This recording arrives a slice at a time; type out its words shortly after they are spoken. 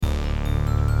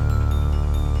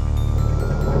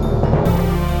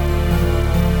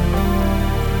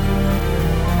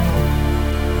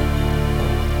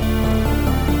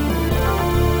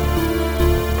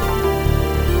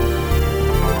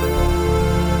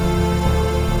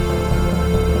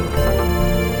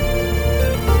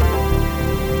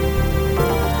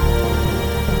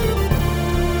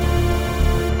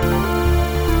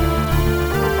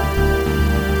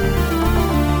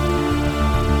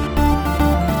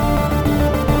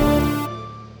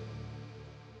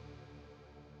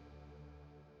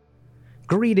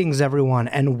Greetings, everyone,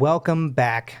 and welcome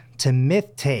back to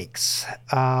Myth Takes.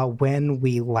 When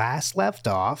we last left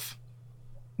off,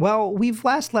 well, we've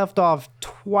last left off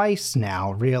twice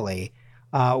now, really.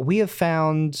 We have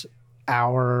found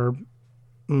our,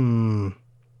 well,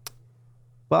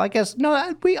 I guess, no,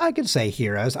 I could say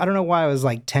heroes. I don't know why I was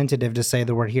like tentative to say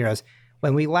the word heroes.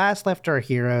 When we last left our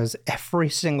heroes, every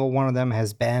single one of them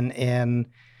has been in,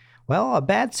 well, a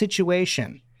bad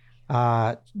situation.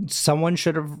 Someone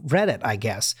should have read it, I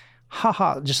guess.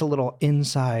 Haha, just a little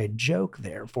inside joke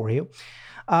there for you.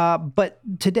 But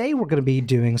today we're going to be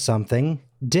doing something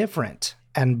different.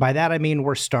 And by that, I mean,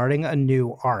 we're starting a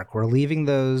new arc. We're leaving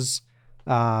those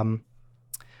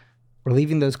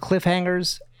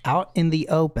cliffhangers out in the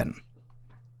open.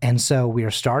 And so we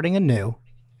are starting anew.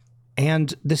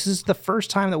 And this is the first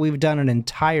time that we've done an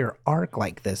entire arc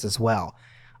like this as well.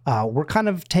 We're kind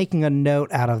of taking a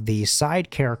note out of the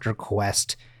side character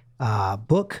quest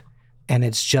book, and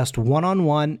it's just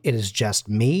one-on-one. It is just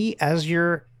me as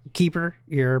your keeper,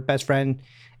 your best friend,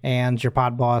 and your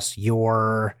pod boss,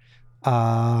 your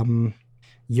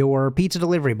pizza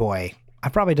delivery boy.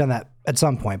 I've probably done that at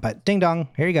some point, but ding dong,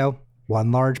 here you go.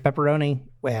 One large pepperoni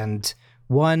and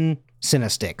one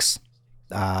Cinestics.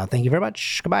 Thank you very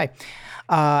much. Goodbye.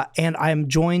 And I'm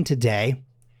joined today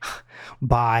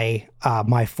by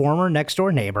my former next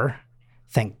door neighbor.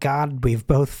 Thank God we've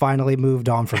both finally moved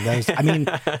on from those. I mean,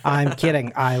 I'm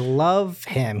kidding. I love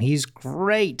him. He's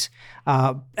great.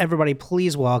 Everybody,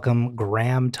 please welcome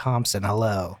Graham Thompson.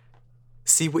 Hello.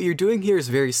 See, what you're doing here is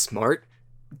very smart.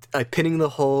 Pinning the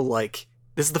whole, like,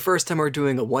 this is the first time we're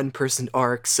doing a one-person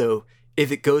arc, so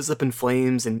if it goes up in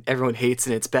flames and everyone hates it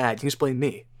and it's bad, you can just blame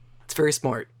me. It's very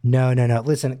smart. No.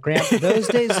 Listen, Graham, those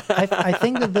days, I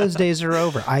think that those days are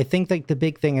over. I think that the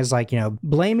big thing is like,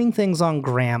 blaming things on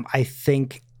Graham, I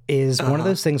think is one of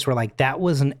those things where like that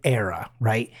was an era,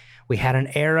 right? We had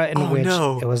an era in which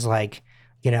it was like,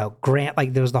 Graham,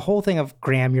 like there was the whole thing of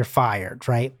Graham, you're fired,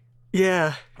 right?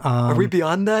 Yeah. Are we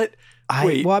beyond that?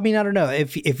 Wait. Well, I mean, I don't know.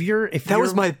 If that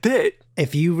was my bit.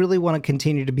 If you really want to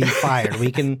continue to be fired,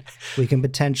 we can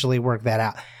potentially work that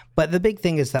out. But the big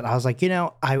thing is that I was like,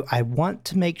 I want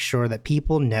to make sure that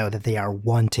people know that they are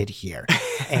wanted here.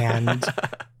 And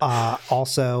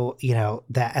also,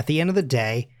 that at the end of the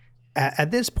day, at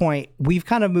this point, we've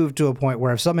kind of moved to a point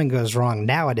where if something goes wrong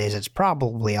nowadays, it's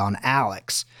probably on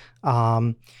Alex.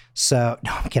 So,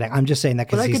 no, I'm kidding. I'm just saying that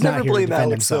because he's not here to defend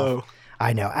Alex, himself. so.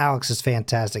 I know. Alex is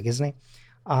fantastic, isn't he?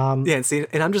 Yeah,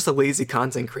 and I'm just a lazy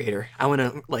content creator. I want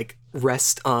to,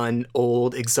 rest on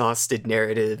old, exhausted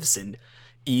narratives and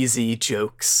easy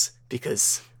jokes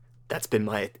because that's been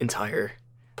my entire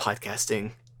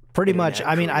podcasting. Pretty much.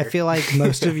 I mean, I feel like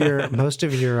most of your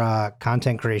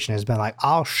content creation has been like,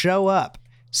 I'll show up,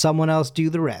 someone else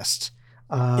do the rest.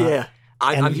 Yeah,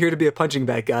 I'm here to be a punching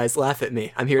bag, guys. Laugh at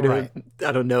me. I'm here to,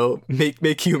 I don't know,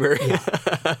 make humor.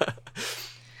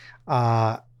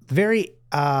 Yeah. Very.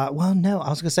 Well, no, I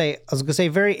was gonna say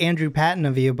very Andrew Patton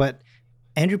of you, but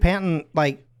Andrew Patton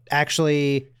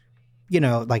actually,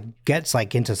 gets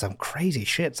into some crazy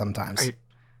shit sometimes.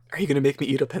 Are you gonna make me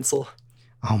eat a pencil?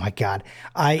 Oh my God.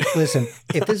 Listen,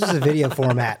 if this is a video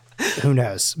format, who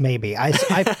knows? Maybe. I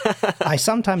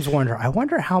sometimes wonder,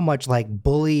 how much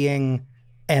bullying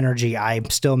energy I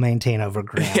still maintain over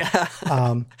Graham. Yeah.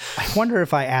 I wonder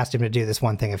if I asked him to do this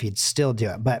one thing, if he'd still do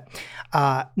it. But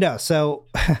no, so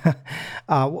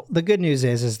the good news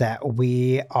is that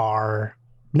we are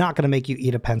not going to make you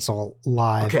eat a pencil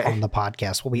live on the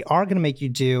podcast. What we are going to make you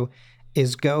do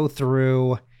is go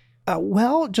through,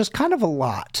 just kind of a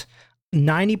lot.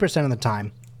 90% of the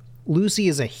time, Lucy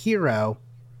is a hero,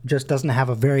 just doesn't have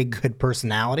a very good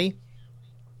personality.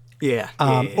 Yeah.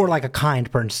 Or a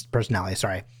kind personality.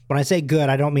 Sorry. When I say good,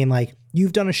 I don't mean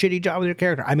you've done a shitty job with your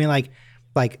character. I mean like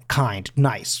kind,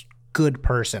 nice, good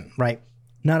person, right?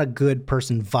 Not a good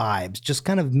person vibes, just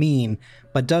kind of mean,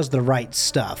 but does the right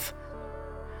stuff.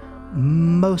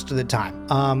 Most of the time.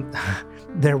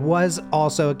 There was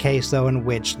also a case, though, in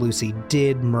which Lucy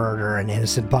did murder an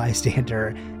innocent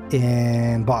bystander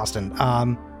in Boston.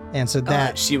 And so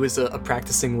that... she was a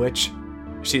practicing witch.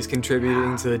 She's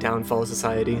contributing to the downfall of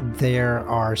society. There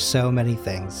are so many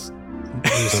things,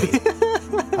 Lucy,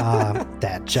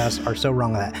 that just are so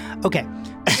wrong with that. Okay,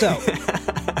 so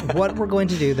what we're going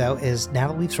to do, though, is now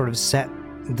that we've sort of set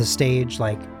the stage,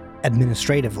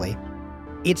 administratively,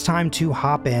 it's time to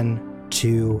hop in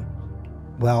to,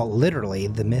 literally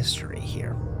the mystery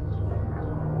here.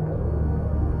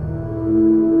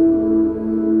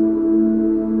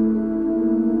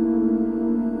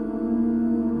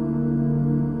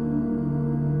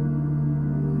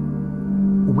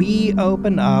 We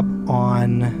open up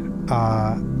on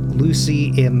Lucy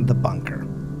in the bunker.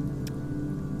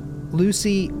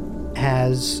 Lucy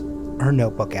has her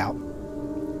notebook out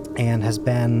and has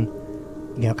been,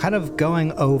 kind of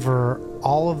going over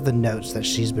all of the notes that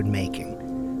she's been making.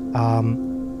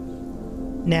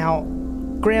 Now,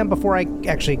 Graham, before I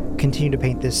actually continue to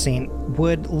paint this scene,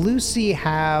 would Lucy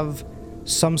have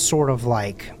some sort of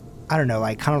kind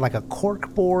of like a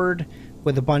cork board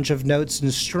with a bunch of notes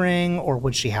and string, or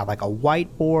would she have like a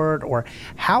whiteboard, or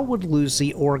how would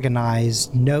Lucy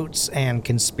organize notes and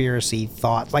conspiracy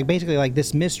thoughts? Like basically like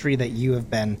this mystery that you have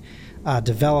been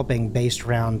developing based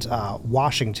around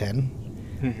Washington,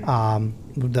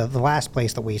 the last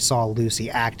place that we saw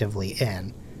Lucy actively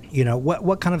in.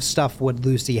 What kind of stuff would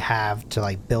Lucy have to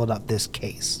like build up this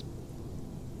case?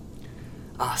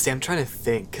 See, I'm trying to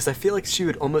think, because I feel like she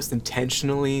would almost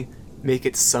intentionally make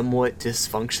it somewhat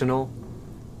dysfunctional,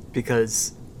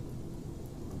 because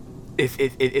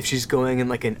if she's going in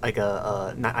like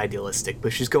a not idealistic,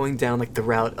 but she's going down like the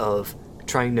route of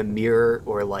trying to mirror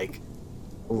or like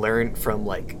learn from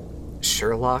like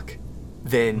Sherlock,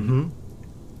 then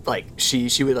like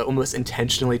she would almost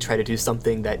intentionally try to do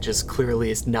something that just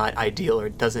clearly is not ideal or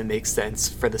doesn't make sense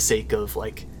for the sake of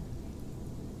like,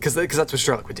 because that's what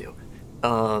Sherlock would do.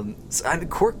 So the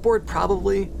corkboard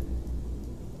probably.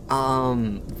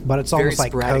 But it's almost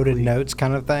like coded notes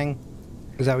kind of thing.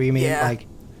 Is that what you mean? Yeah. Like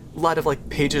a lot of like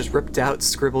pages ripped out,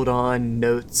 scribbled on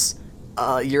notes,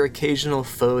 your occasional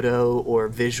photo or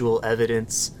visual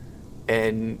evidence,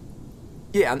 and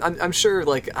yeah, I'm sure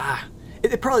like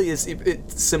it probably is.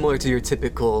 It's similar to your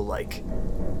typical like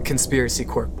conspiracy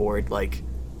corkboard, like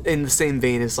in the same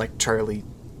vein as like Charlie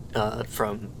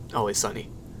from Always Sunny.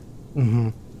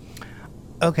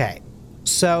 Okay,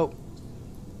 so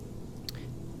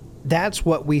that's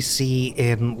what we see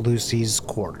in Lucy's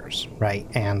quarters, right?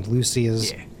 And Lucy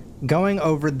is going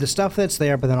over the stuff that's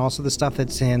there, but then also the stuff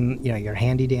that's in, your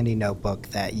handy dandy notebook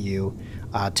that you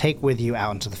take with you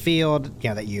out into the field,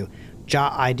 that you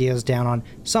jot ideas down on.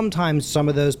 Sometimes some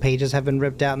of those pages have been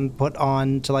ripped out and put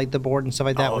on to like the board and stuff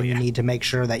like that, you need to make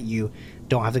sure that you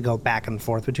don't have to go back and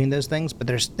forth between those things. But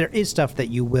there is stuff that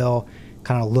you will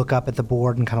kind of look up at the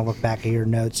board and kind of look back at your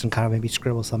notes and kind of maybe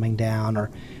scribble something down or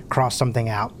cross something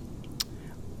out.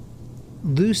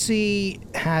 Lucy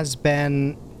has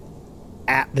been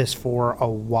at this for a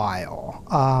while.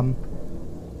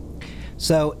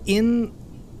 So in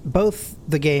both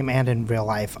the game and in real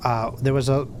life, there was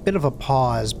a bit of a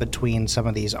pause between some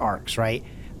of these arcs, right?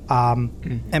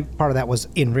 And part of that was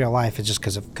in real life is just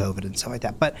because of COVID and stuff like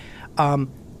that. But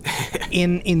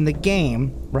in the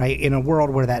game, right, in a world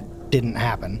where that didn't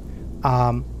happen,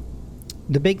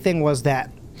 the big thing was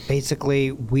that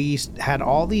basically we had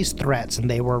all these threats and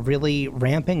they were really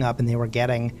ramping up and they were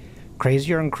getting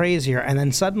crazier and crazier, and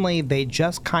then suddenly they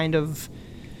just kind of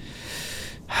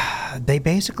they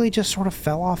basically just sort of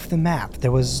fell off the map.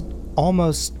 There was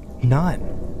almost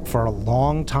none for a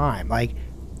long time. Like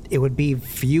it would be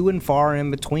few and far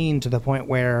in between, to the point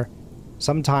where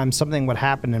sometimes something would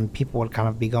happen and people would kind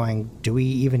of be going, do we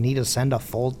even need to send a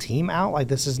full team out? Like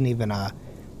this isn't even a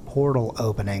portal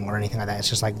opening or anything like that. It's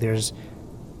just like there's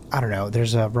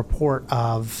a report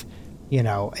of,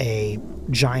 a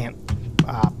giant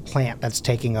plant that's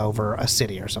taking over a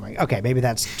city or something. Okay, maybe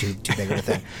that's too big of a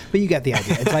thing, but you get the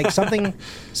idea. It's like something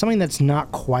that's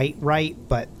not quite right,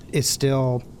 but is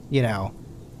still,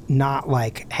 not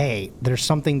like, hey, there's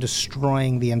something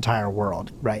destroying the entire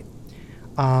world, right?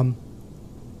 God,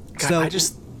 So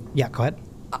yeah, go ahead.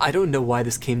 I don't know why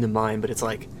this came to mind, but it's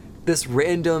like this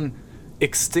random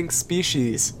extinct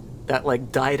species that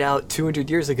like died out 200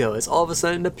 years ago has all of a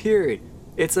sudden appeared.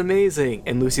 It's amazing.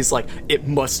 And Lucy's like, it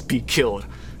must be killed.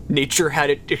 Nature had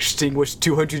it extinguished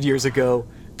 200 years ago.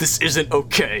 This isn't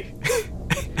okay.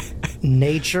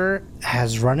 Nature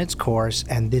has run its course,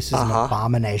 and this is an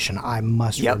abomination. I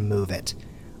must remove it.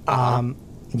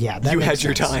 Yeah, that you makes had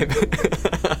your sense.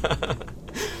 time.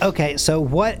 Okay, so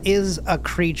what is a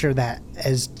creature that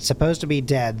is supposed to be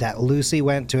dead that Lucy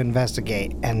went to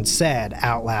investigate and said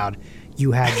out loud,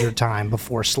 you had your time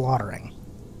before slaughtering?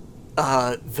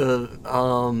 What's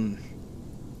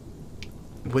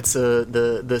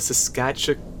the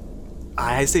Saskatchewan?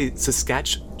 I say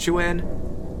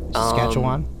Saskatchewan.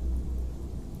 Saskatchewan?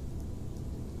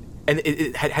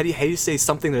 And how do you say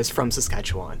something that is from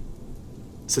Saskatchewan?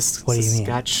 What do you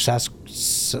mean?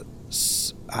 Saskatchewan.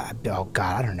 Oh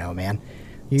God, I don't know, man.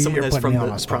 Someone You're that's putting from me on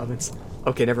the the spot. province.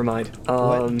 Okay, never mind.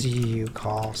 What do you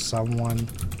call someone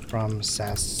from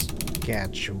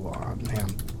Saskatchewan?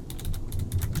 Man,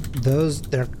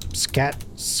 they're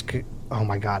oh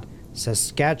my God,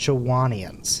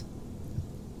 Saskatchewanians.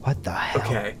 What the hell?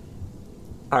 Okay.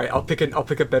 All right, I'll pick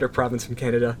a better province from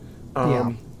Canada.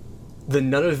 Yeah. The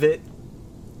Nunavut.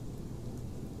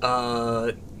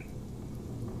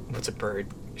 What's a bird?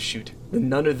 Shoot. The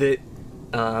Nunavut.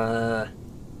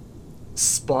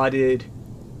 Spotted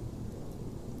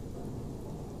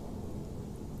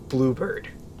bluebird.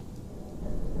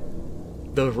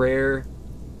 The rare.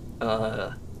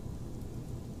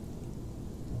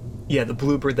 Yeah, the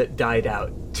bluebird that died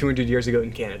out 200 years ago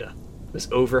in Canada was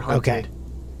overhunted. Okay.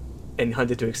 And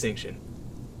hunted to extinction.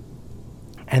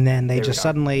 And then they There we just go.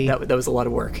 suddenly, That was a lot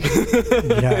of work.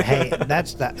 hey,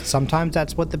 that's that. Sometimes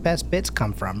that's what the best bits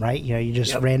come from, right? You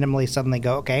just Yep. randomly suddenly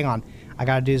go, okay, hang on, I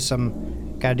gotta do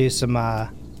some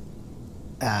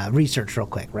research real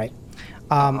quick, right?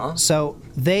 So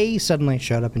they suddenly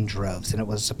showed up in droves, and it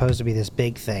was supposed to be this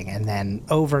big thing, and then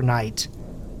overnight,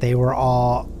 they were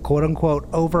all quote unquote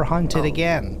overhunted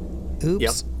again. Oops,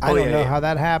 Yep. I Oh, don't yeah, know yeah. how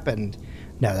that happened.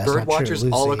 No, that's Bird not watchers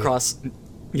true. all Lucy. across,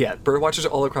 bird watchers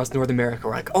all across North America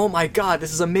were like, "Oh my God,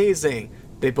 this is amazing!"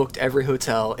 They booked every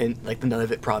hotel in like the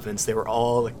Nunavut province. They were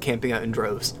all like, camping out in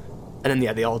droves, and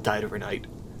then they all died overnight.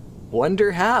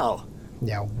 Wonder how?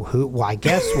 Yeah, well, I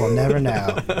guess we'll never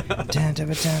know. Dun, dun, dun,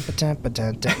 dun, dun,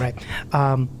 dun, dun, right.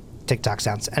 TikTok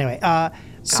sounds. Anyway,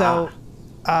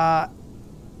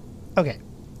 okay.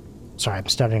 Sorry, I'm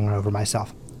stuttering over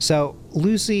myself. So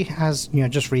Lucy has,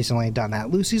 just recently done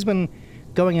that. Lucy's been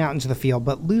going out into the field,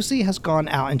 but Lucy has gone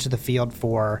out into the field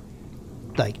for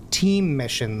like team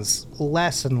missions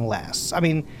less and less. I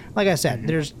mean, like I said,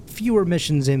 there's fewer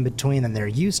missions in between than there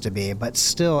used to be, but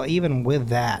still, even with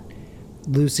that,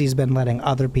 Lucy's been letting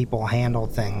other people handle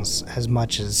things as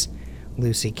much as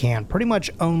Lucy can. Pretty much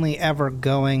only ever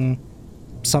going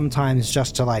sometimes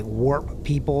just to like warp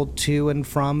people to and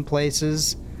from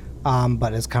places.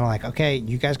 But it's kind of like, okay,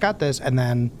 you guys got this, and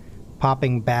then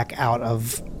popping back out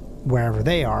of wherever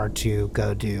they are to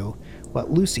go do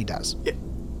what Lucy does.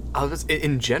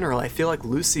 In general, I feel like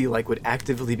Lucy would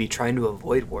actively be trying to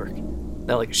avoid work.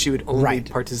 That she would only Right.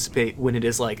 participate when it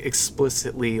is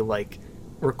explicitly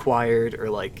required or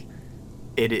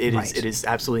it is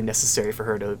absolutely necessary for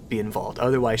her to be involved.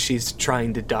 Otherwise, she's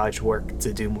trying to dodge work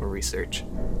to do more research.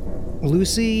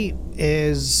 Lucy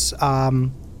is, I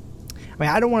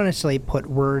don't want to necessarily put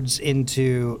words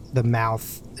into the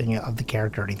mouth of the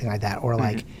character or anything like that, or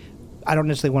I don't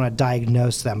necessarily want to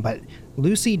diagnose them, but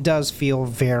Lucy does feel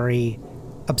very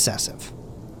obsessive.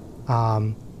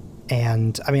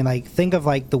 And I mean, think of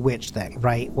the witch thing,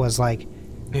 right? Was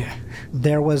Yeah.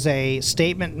 there was a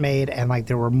statement made, and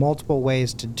there were multiple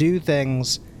ways to do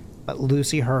things, but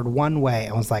Lucy heard one way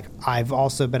and was like, I've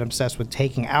also been obsessed with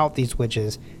taking out these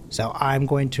witches, so I'm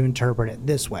going to interpret it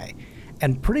this way.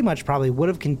 And pretty much probably would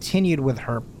have continued with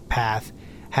her path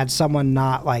had someone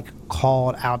not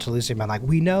called out to Lucy and been like,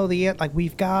 we know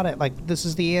we've got it, this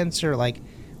is the answer,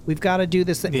 we've got to do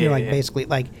this thing. Yeah, Basically,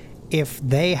 if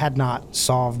they had not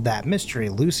solved that mystery,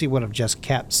 Lucy would have just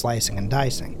kept slicing and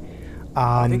dicing.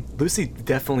 I think Lucy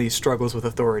definitely struggles with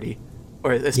authority,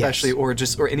 or especially,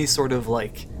 Yes. or any sort of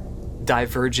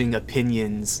diverging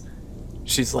opinions.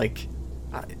 She's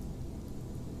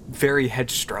very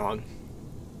headstrong.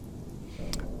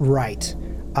 Right.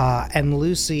 And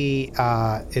Lucy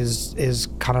is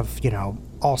kind of,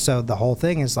 also the whole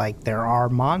thing is there are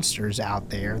monsters out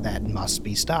there that must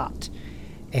be stopped.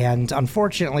 And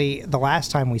unfortunately, the last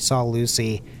time we saw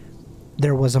Lucy,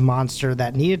 there was a monster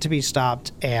that needed to be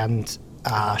stopped, and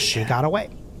she got away.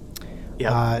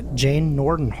 Yep. Jane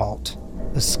Nordenholt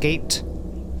escaped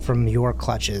from your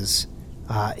clutches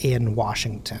in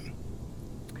Washington.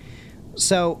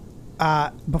 So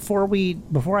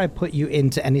before I put you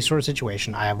into any sort of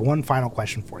situation, I have one final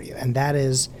question for you, and that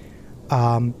is,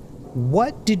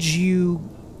 what did you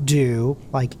do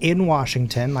in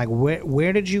Washington?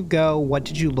 Where did you go? What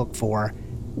did you look for?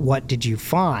 What did you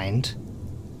find?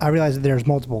 I realize that there's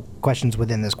multiple questions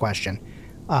within this question,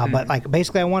 but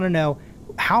basically I want to know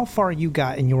how far you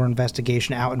got in your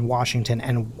investigation out in Washington,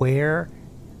 and where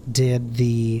did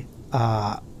the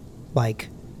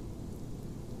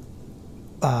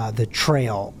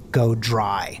trail go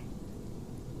dry?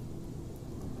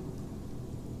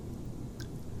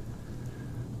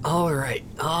 All right.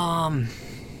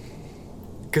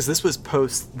 Because this was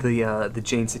post the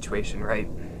Jane situation, right?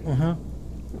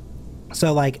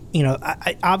 So,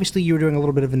 obviously you were doing a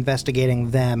little bit of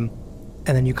investigating them,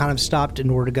 and then you kind of stopped in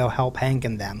order to go help Hank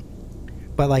and them.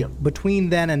 But, between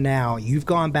then and now, you've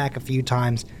gone back a few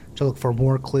times to look for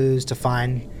more clues, to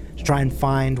try and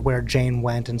find where Jane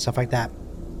went and stuff like that.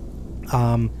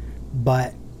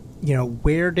 But,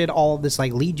 where did all of this,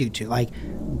 lead you to?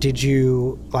 Did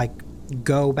you,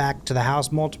 go back to the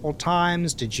house multiple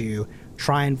times? Did you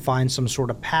try and find some sort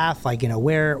of path? Like,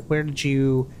 where did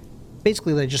you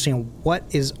basically, like, just, what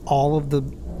is all of the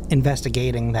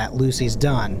investigating that Lucy's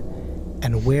done,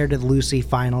 and where did Lucy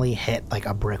finally hit, like,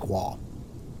 a brick wall?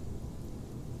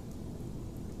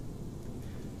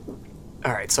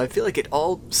 All right, so I feel like it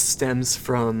all stems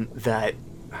from that,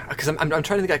 because I'm trying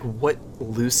to think like what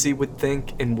Lucy would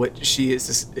think and what she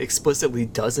explicitly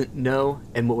doesn't know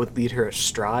and what would lead her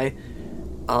astray.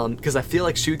 Because I feel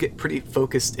like she would get pretty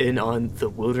focused in on the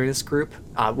Wilderness Group.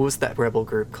 What was that rebel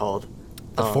group called?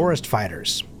 The Forest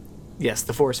Fighters. Yes,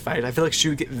 the Forest Fighters. I feel like she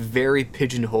would get very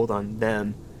pigeonholed on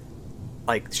them.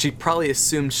 Like, she probably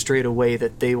assumed straight away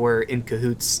that they were in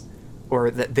cahoots,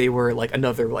 or that they were like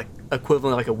another, like,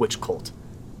 equivalent of like a witch cult.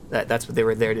 That's what they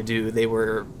were there to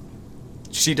do.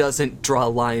 She doesn't draw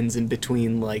lines in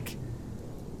between, like,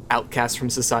 outcasts from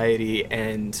society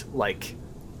and, like,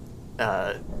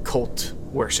 cult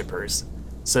worshippers.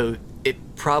 So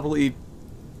it probably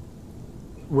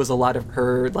was a lot of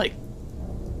her, like,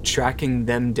 tracking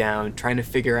them down, trying to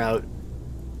figure out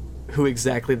who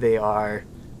exactly they are.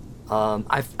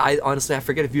 I honestly, I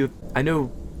forget I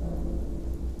know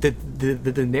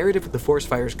the narrative with the Forest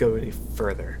Fighters go any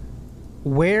further.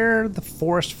 Where the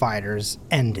Forest Fighters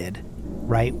ended,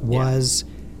 right, was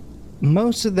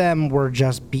most of them were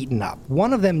just beaten up.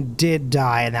 One of them did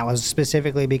die, and that was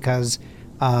specifically because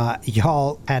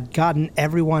y'all had gotten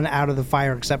everyone out of the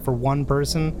fire except for one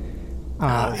person.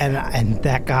 And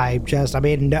that guy just,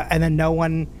 and then no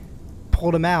one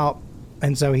pulled him out,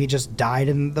 and so he just died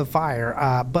in the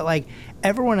fire. But, like,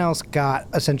 everyone else got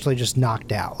essentially just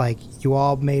knocked out. Like, you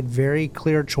all made very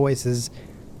clear choices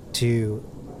to,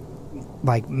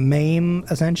 like, maim,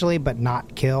 essentially, but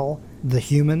not kill the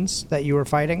humans that you were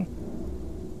fighting.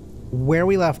 Where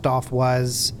we left off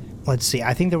was, let's see,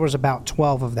 I think there was about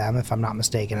 12 of them, if I'm not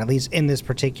mistaken, at least in this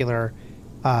particular,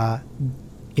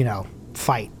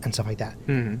 fight and stuff like that.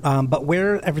 Mm-hmm. But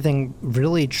where everything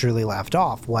really, truly left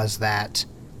off was that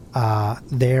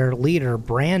their leader,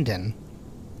 Brandon,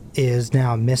 is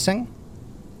now missing.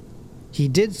 He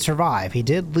did survive. He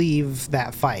did leave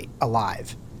that fight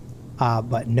alive.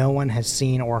 But no one has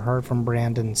seen or heard from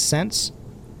Brandon since.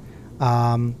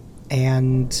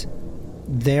 And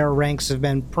their ranks have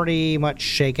been pretty much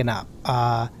shaken up.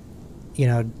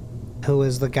 Who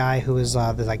is the guy who is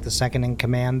the second in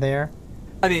command there?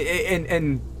 I mean,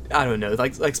 and I don't know,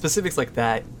 like specifics like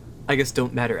that, I guess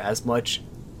don't matter as much.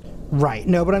 Right.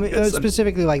 No, but I mean,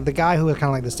 specifically, like, the guy who is kind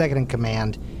of like the second in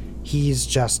command, he's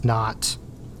just not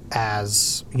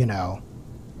as,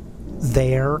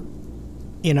 there.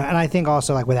 And I think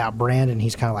also, like, without Brandon,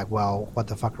 he's kind of like, well, what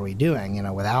the fuck are we doing?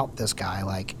 Without this guy,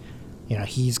 like,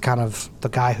 he's kind of the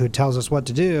guy who tells us what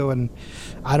to do, and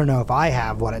I don't know if I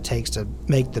have what it takes to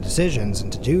make the decisions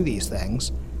and to do these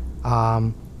things.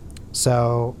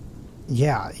 So,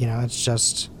 yeah, it's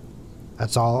just,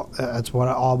 that's what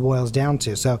it all boils down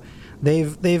to. So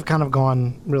they've kind of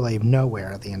gone really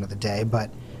nowhere at the end of the day,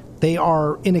 but they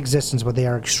are in existence, but they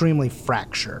are extremely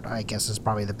fractured, I guess is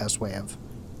probably the best way of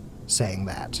saying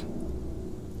that.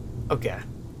 Okay.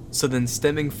 So then,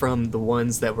 stemming from the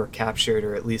ones that were captured,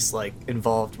 or at least, like,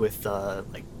 involved with that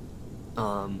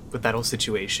whole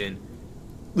situation,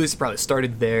 Lucy probably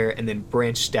started there and then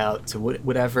branched out to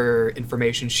whatever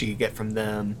information she could get from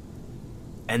them,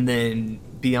 and then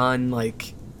beyond,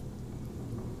 like,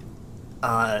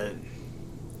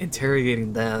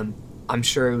 interrogating them, I'm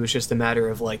sure it was just a matter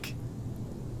of, like,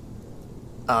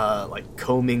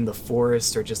 combing the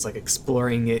forest, or just, like,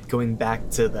 exploring it, going back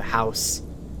to the house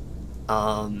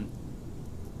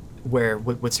where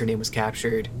what's her name was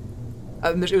captured.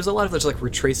 It was a lot of just, like,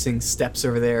 retracing steps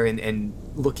over there and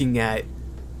looking at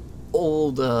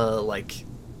old like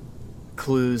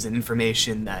clues and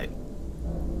information that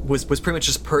was pretty much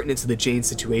just pertinent to the Jane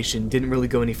situation. Didn't really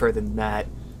go any further than that.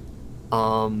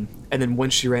 And then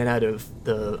once she ran out of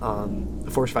the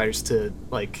Forest Fighters to,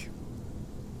 like,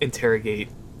 interrogate,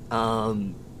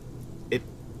 it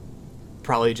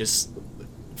probably just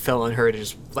fell on her to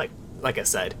just, like I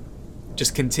said,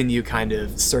 just continue kind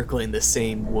of circling the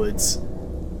same woods,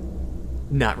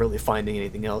 not really finding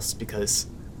anything else, because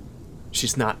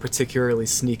she's not particularly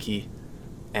sneaky,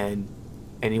 and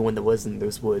anyone that was in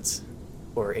those woods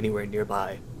or anywhere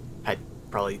nearby had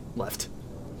probably left.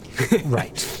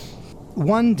 Right.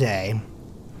 One day,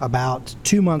 about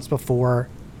 2 months before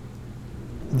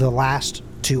the last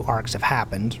two arcs have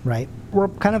happened, right, we're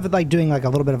kind of like doing like a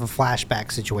little bit of a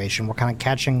flashback situation. We're kind of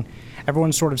catching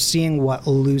everyone's sort of seeing what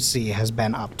Lucy has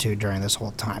been up to during this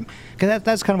whole time. Because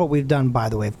that's kind of what we've done, by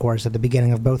the way, of course, at the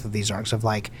beginning of both of these arcs, of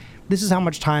like, this is how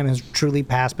much time has truly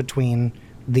passed between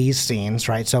these scenes,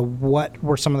 right? So what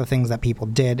were some of the things that people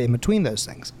did in between those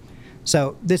things?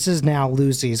 So this is now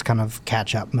Lucy's kind of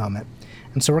catch-up moment.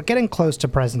 And so we're getting close to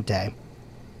present day.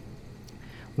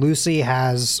 Lucy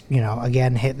has,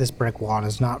 again, hit this brick wall and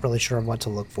is not really sure what to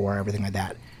look for, everything like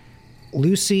that.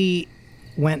 Lucy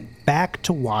went back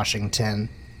to Washington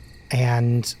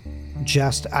and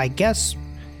just, I guess,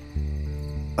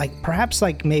 perhaps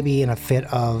maybe in a fit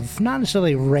of not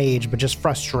necessarily rage, but just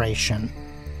frustration,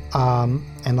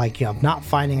 and not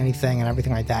finding anything and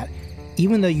everything like that.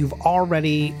 Even though you've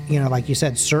already, like you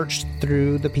said, searched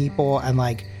through the people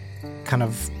and kind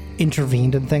of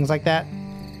intervened in things like that,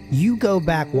 you go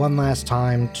back one last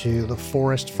time to the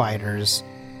Forest Fighters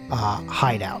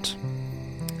hideout.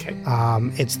 Okay.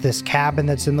 It's this cabin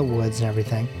that's in the woods and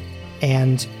everything.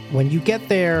 And when you get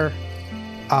there,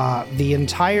 the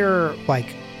entire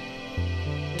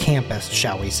campus,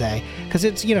 shall we say, because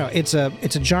it's it's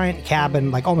a giant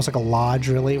cabin, almost like a lodge,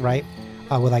 really, right?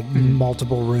 With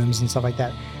multiple rooms and stuff like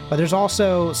that. But there's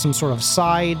also some sort of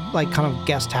side kind of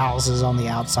guest houses on the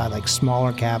outside,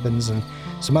 smaller cabins and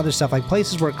some other stuff,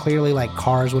 places where clearly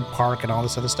cars would park and all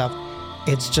this other stuff.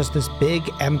 It's just this big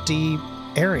empty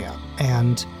area,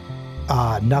 and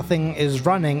nothing is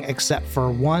running except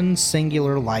for one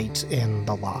singular light in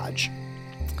the lodge.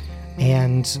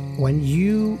 And when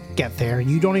you get there,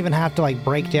 you don't even have to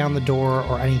break down the door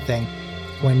or anything.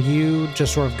 When you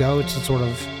just sort of go to sort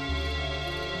of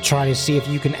try to see if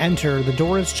you can enter, the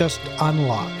door is just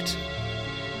unlocked.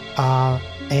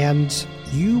 And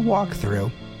you walk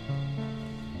through,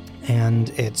 and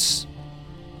it's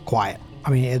quiet. I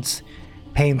mean, it's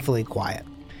painfully quiet.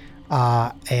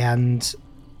 And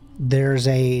there's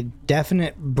a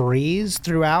definite breeze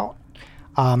throughout.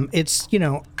 It's,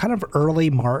 kind of early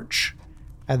March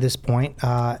at this point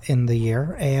in the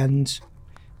year, and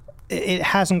it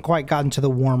hasn't quite gotten to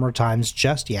the warmer times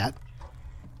just yet.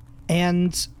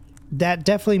 And that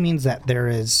definitely means that there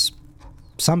is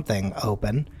something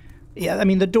open. Yeah, I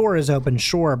mean, the door is open,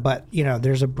 sure, but,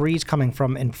 there's a breeze coming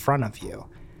from in front of you.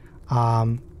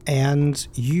 And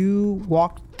you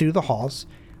walk through the halls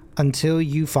until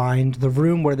you find the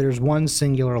room where there's one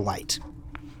singular light.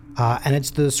 And it's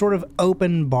the sort of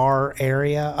open bar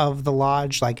area of the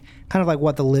lodge, kind of like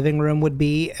what the living room would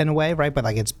be in a way, right? But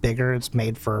it's bigger, it's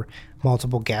made for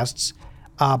multiple guests.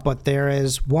 But there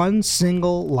is one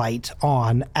single light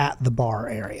on at the bar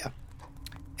area.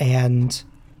 And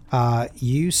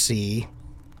you see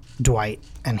Dwight,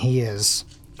 and he is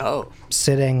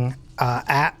sitting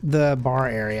at the bar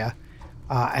area.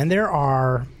 And there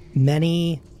are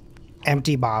many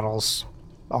empty bottles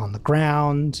on the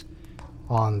ground,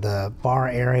 on the bar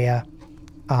area.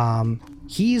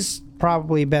 He's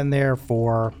probably been there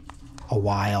for a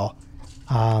while.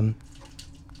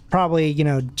 Probably,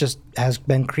 just has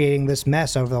been creating this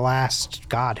mess over the last,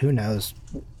 God, who knows,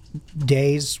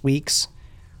 days, weeks,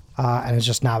 and has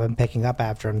just not been picking up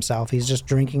after himself. He's just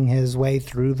drinking his way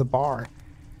through the bar.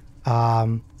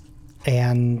 And,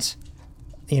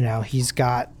 he's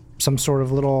got some sort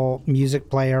of little music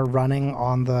player running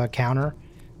on the counter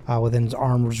within his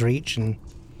arm's reach. And,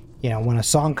 when a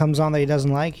song comes on that he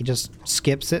doesn't like, he just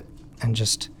skips it and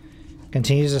just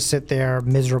continues to sit there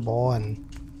miserable and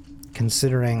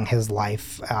considering his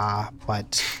life.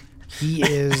 But he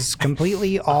is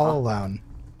completely all alone.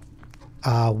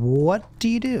 What do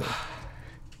you do?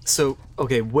 So,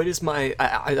 okay, what is my...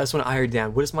 I just want to iron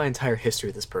down. What is my entire history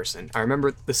with this person? I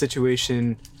remember the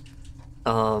situation...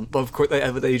 but of course,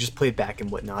 that you just played back and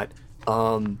whatnot.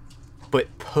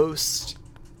 But post,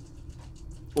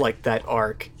 that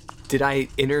arc, did I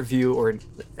interview or,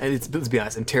 let's be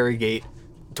honest, interrogate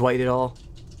Dwight at all?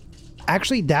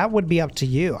 Actually, that would be up to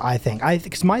you, I think.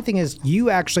 Because my thing is, you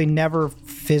actually never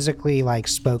physically,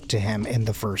 spoke to him in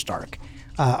the first arc.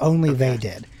 Only they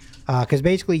did. Because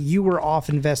basically, you were off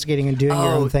investigating and doing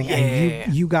your own thing,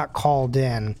 and you got called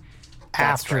in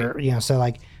after, right.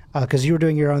 So, because you were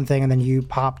doing your own thing, and then you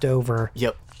popped over.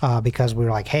 Yep. Because we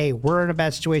were like, hey, we're in a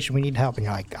bad situation, we need help, and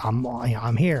you're like,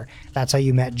 I'm here. That's how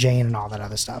you met Jane and all that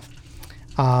other stuff.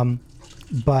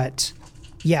 But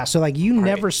yeah, so you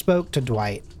never spoke to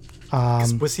Dwight.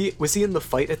 Was he in the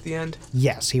fight at the end?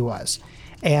 Yes, he was,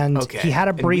 and he had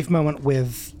a brief moment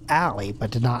with Allie,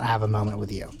 but did not have a moment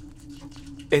with you.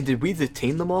 And did we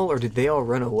detain them all, or did they all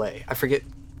run away? I forget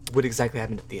what exactly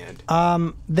happened at the end.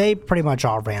 They pretty much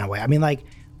all ran away. I mean,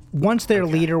 once their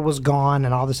leader was gone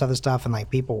and all this other stuff, and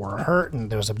people were hurt, and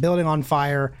there was a building on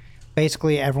fire,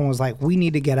 basically everyone was like, we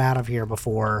need to get out of here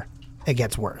before it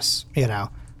gets worse,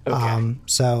 Okay.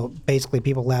 So basically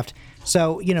people left.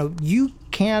 So, you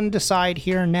can decide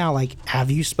here and now, have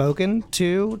you spoken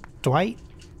to Dwight?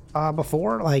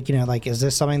 before? Like, like, is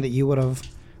this something that you would have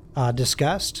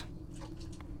discussed?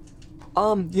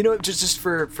 Just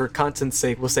for content's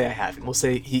sake, we'll say I haven't. We'll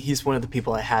say he's one of the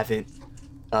people I haven't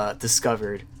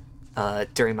discovered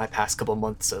during my past couple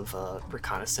months of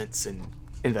reconnaissance and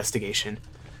investigation.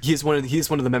 He is one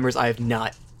of the members I have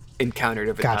not encountered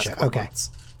over the past couple months.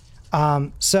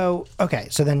 So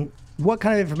then what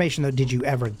kind of information, though, did you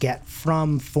ever get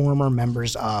from former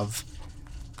members of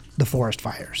the Forest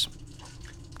Fires?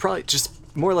 Probably just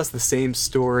more or less the same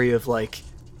story of, like,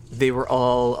 they were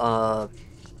all,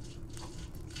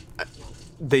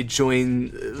 they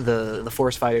joined the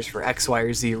Forest Fighters for X, Y,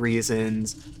 or Z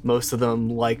reasons. Most of them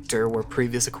liked or were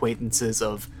previous acquaintances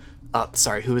of,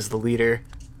 who was the leader?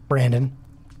 Brandon.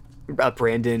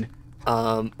 Brandon.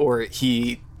 Or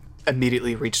he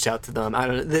immediately reached out to them. I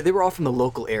don't know. They were all from the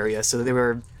local area, so they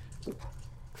were,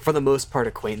 for the most part,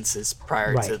 acquaintances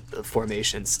prior to the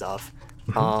formation stuff.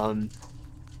 Mm-hmm.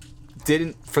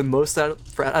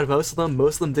 Out of most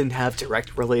of them didn't have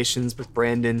direct relations with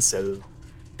Brandon, so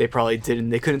they probably didn't.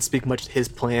 They couldn't speak much to his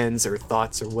plans or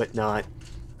thoughts or whatnot.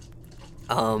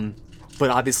 But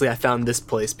obviously, I found this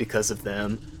place because of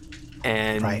them,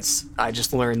 and I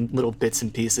just learned little bits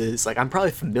and pieces. Like, I'm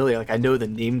probably familiar. Like, I know the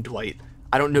name Dwight.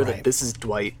 I don't know that this is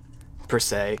Dwight per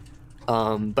se,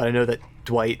 but I know that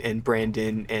Dwight and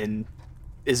Brandon. And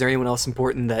is there anyone else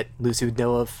important that Lucy would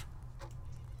know of?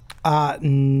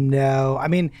 No. I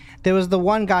mean, there was the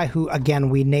one guy who, again,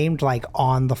 we named, like,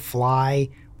 on the fly,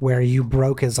 where you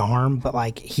broke his arm, but,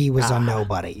 like, he was a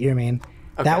nobody. You know what I mean?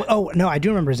 Okay. I do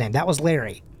remember his name. That was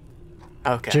Larry.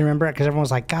 Okay. Do you remember it? Because everyone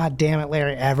was like, God damn it,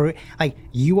 Larry.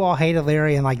 You all hated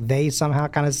Larry, and, like, they somehow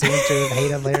kind of seemed to have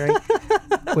hated Larry,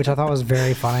 which I thought was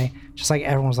very funny. Just like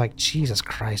everyone was like, Jesus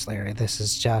Christ, Larry, this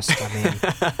is just,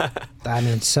 I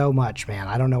mean, so much, man.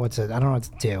 I don't know what to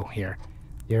do here.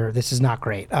 This is not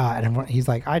great. And he's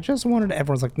like, I just wanted to,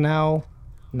 everyone's like, no,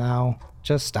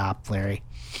 just stop, Larry.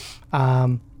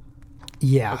 Okay.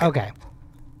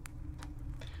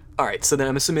 All right, so then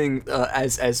I'm assuming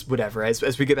as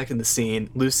we get back in the scene,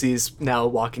 Lucy's now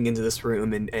walking into this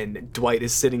room, and Dwight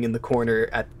is sitting in the corner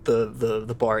at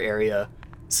the bar area,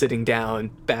 sitting down,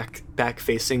 back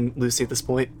facing Lucy at this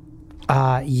point.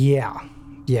 Yeah.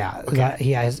 Okay.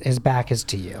 His back is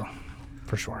to you,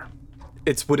 for sure.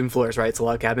 It's wooden floors, right? It's a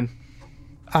log cabin.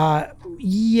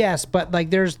 Yes, but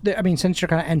like since you're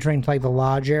kind of entering like the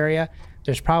lodge area,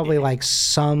 there's probably like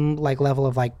some like level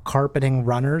of like carpeting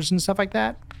runners and stuff like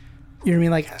that. You know what I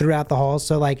mean? Like throughout the hall.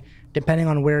 So like depending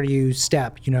on where you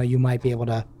step, you might be able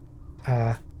to,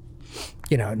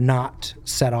 not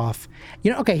set off.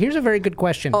 Okay, here's a very good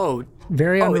question. Oh,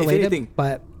 very unrelated, if anything,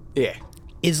 but yeah.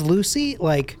 Is Lucy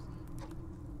like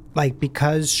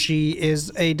because she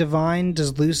is a divine,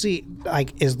 is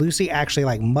Lucy actually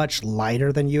like much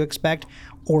lighter than you expect?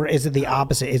 Or is it the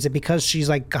opposite? Is it because she's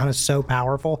like kind of so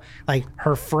powerful? Like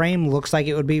her frame looks like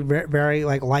it would be very, very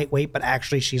like lightweight, but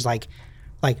actually she's like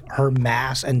her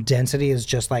mass and density is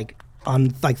just like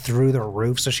through the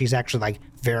roof. So she's actually like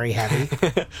very heavy.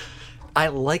 I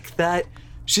like that.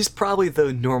 She's probably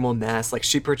the normal mass. Like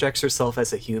she projects herself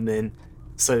as a human.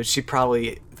 So she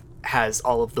probably has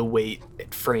all of the weight,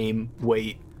 frame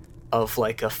weight of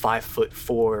like a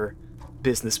 5'4"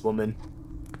 businesswoman.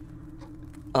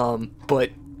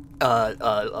 But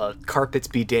carpets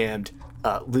be damned.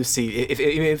 Lucy,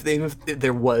 if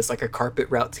there was like a carpet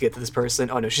route to get to this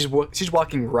person, oh no, she's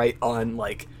walking right on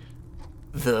like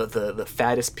the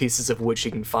fattest pieces of wood she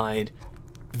can find.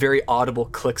 Very audible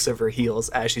clicks of her heels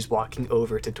as she's walking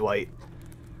over to Dwight.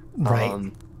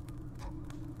 Right.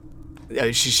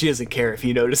 She doesn't care if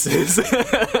he notices.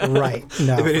 Right.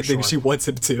 No. If anything, sure. She wants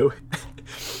him to.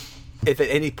 If at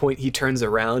any point he turns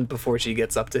around before she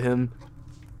gets up to him,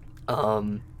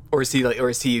 or is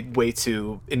he way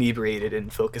too inebriated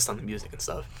and focused on the music and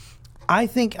stuff? I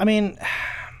think. I mean,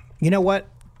 you know what?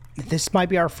 This might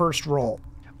be our first roll.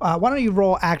 Why don't you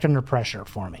roll act under pressure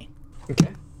for me? Okay.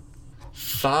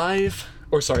 7.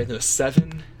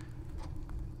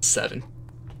 7.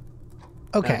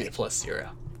 Okay. That'd be a +0.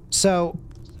 So,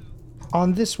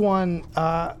 on this one,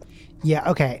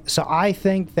 okay. So I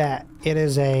think that it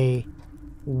is a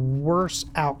worse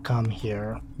outcome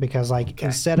here because,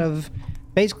 instead of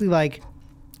basically,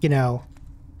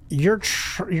 you're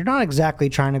not exactly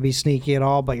trying to be sneaky at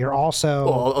all, but you're also.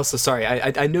 Well, also, sorry,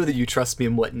 I know that you trust me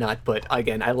and whatnot, but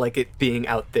again, I like it being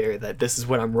out there that this is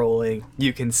what I'm rolling.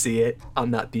 You can see it.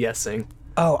 I'm not BSing.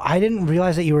 Oh, I didn't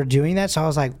realize that you were doing that, so I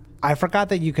was like, I forgot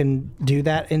that you can do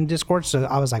that in Discord, so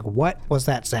I was like, what was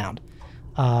that sound?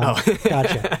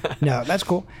 Gotcha. No, that's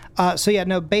cool.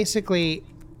 Basically,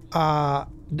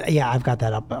 I've got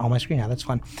that up on my screen now. That's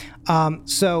fun.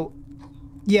 So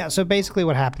Yeah, so basically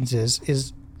what happens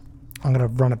is I'm going to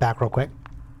run it back real quick.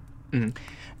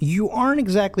 You aren't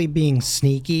exactly being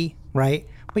sneaky, right?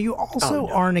 But you also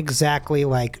aren't exactly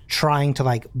like trying to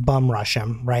like bum rush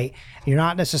him, right? You're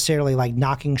not necessarily like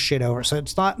knocking shit over. So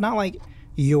it's not like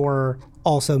you're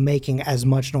also making as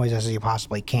much noise as you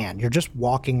possibly can. You're just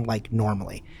walking like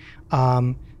normally.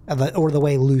 Or the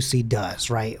way Lucy does,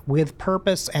 right? With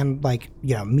purpose and like,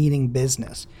 meaning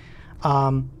business.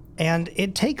 And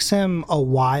it takes him a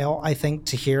while, I think,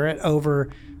 to hear it over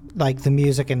like the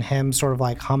music and him sort of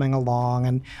like humming along.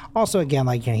 And also again,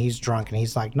 like, he's drunk and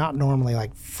he's like not normally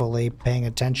like fully paying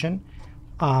attention.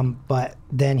 But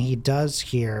then he does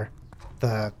hear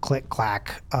the click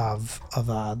clack of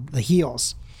the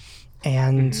heels.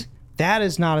 And that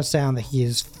is not a sound that he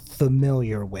is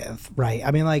familiar with, right?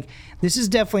 I mean, like, this is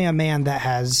definitely a man that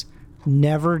has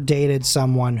never dated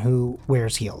someone who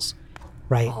wears heels,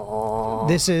 right? Aww.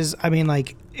 This is, I mean,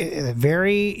 like,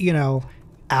 very,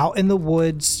 out in the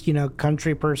woods,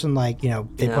 country person, like,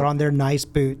 they put on their nice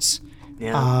boots,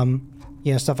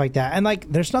 stuff like that. And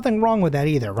like, there's nothing wrong with that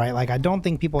either, right? Like, I don't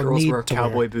think people Girls need wear to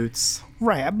cowboy boots.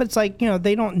 Right, but it's like,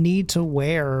 they don't need to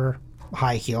wear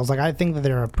high heels. Like, I think that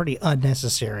they're a pretty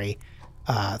unnecessary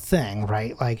thing,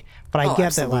 right? Like, but I get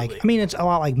absolutely. that, like, I mean, it's a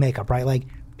lot like makeup, right? Like,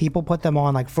 people put them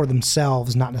on like for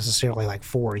themselves, not necessarily like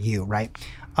for you, right?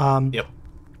 Yep.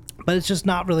 But it's just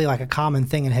not really like a common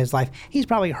thing in his life. He's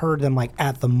probably heard them like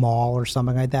at the mall or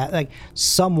something like that. Like,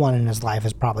 someone in his life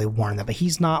has probably worn them, but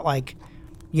he's not like,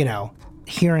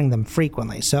 hearing them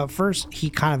frequently. So at first he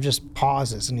kind of just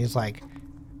pauses and he's like,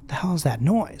 the hell is that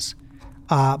noise?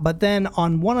 But then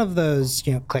on one of those,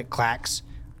 click clacks,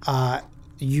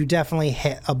 you definitely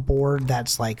hit a board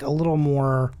that's like a little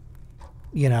more,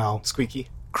 Squeaky.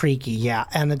 creaky. Yeah.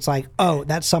 And it's like, oh,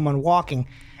 that's someone walking.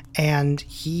 And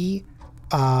he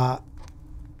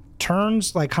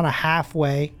turns like kind of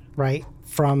halfway, right,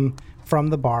 from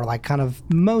the bar, like kind of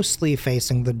mostly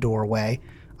facing the doorway,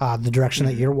 the direction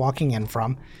that you're walking in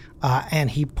from. And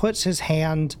he puts his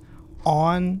hand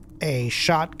on a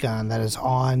shotgun that is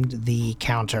on the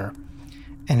counter.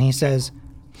 And he says,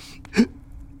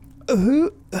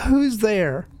 who's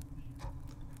there?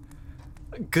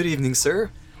 Good evening, sir.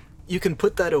 You can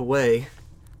put that away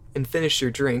and finish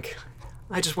your drink.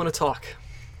 I just want to talk.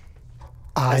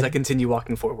 As I continue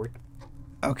walking forward.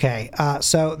 Okay,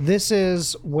 so this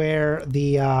is where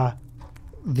the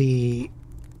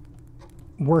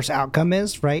worst outcome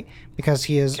is, right? Because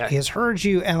he has heard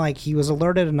you, and like he was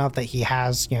alerted enough that he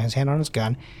has his hand on his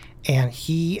gun, and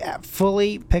he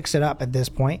fully picks it up at this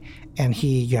point, and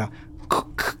he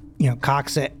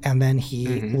cocks it, and then he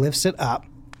lifts it up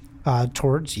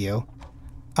towards you,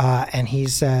 and he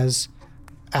says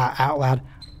out loud,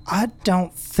 "I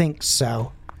don't think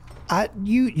so.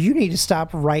 You need to stop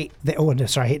right there." Oh, no,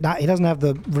 sorry. He doesn't have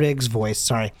the Riggs voice.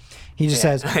 Sorry. He just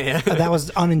says, that was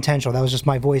unintentional. That was just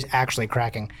my voice actually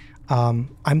cracking.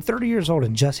 I'm 30 years old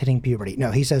and just hitting puberty.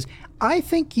 No, he says, I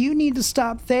think you need to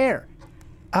stop there.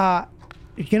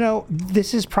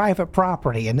 This is private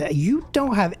property and you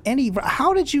don't have any...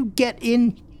 How did you get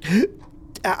in...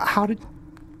 How did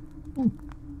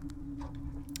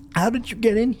you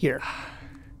get in here?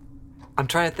 I'm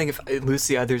trying to think if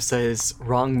Lucy either says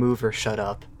wrong move or shut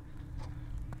up.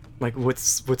 Like,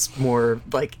 what's more,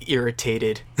 like,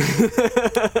 irritated?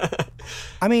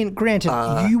 I mean,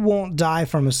 granted, you won't die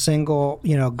from a single,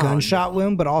 gunshot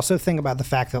wound, but also think about the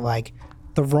fact that, like,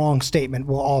 the wrong statement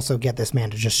will also get this man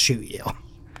to just shoot you.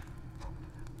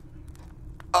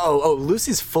 Oh,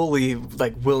 Lucy's fully,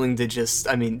 like, willing to just,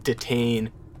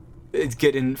 detain,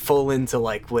 get in full into,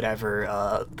 like,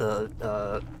 whatever,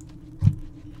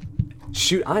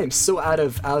 shoot, I am so out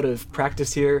of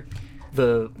practice here.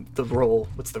 The roll.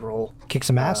 What's the roll? Kick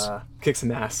some ass? Kick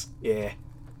some ass. Yeah.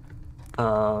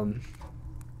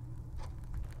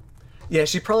 Yeah,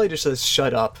 she probably just says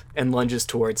shut up and lunges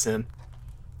towards him.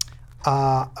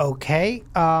 Okay.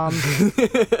 We're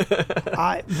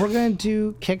gonna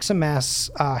do kick some ass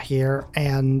here,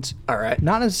 and all right,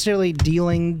 not necessarily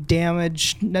dealing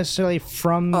damage necessarily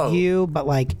from you, but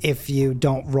like if you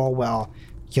don't roll well,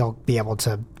 you'll be able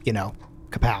to,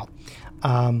 kapow.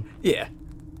 Yeah.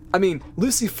 I mean,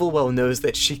 Lucy full well knows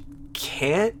that she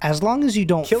can't. As long as you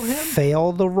don't kill him?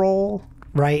 fail the roll,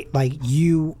 right? Like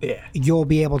you'll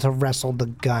be able to wrestle the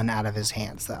gun out of his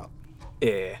hands, though.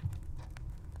 Yeah.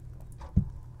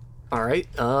 All right.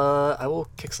 I will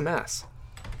kick some ass.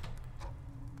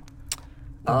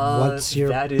 What's your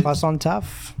plus on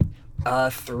tough?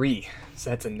 3. So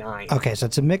that's a 9. Okay, so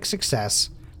it's a mixed success.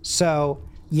 So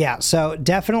yeah, so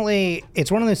definitely it's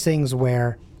one of those things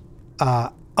where,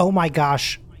 oh my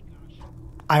gosh,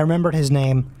 I remembered his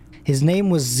name. His name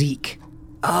was Zeke.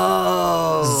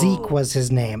 Oh. Zeke was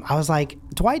his name. I was like,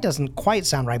 Dwight doesn't quite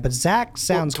sound right, but Zach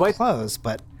sounds close.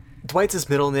 But Dwight's his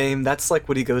middle name. That's like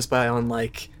what he goes by on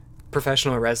like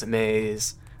professional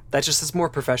resumes. That's just his more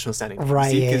professional sounding name.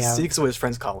 Right, Zeke yeah. Zeke's what his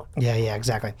friends call him. yeah,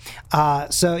 exactly.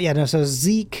 So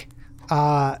Zeke,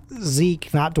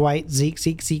 not Dwight,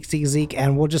 Zeke,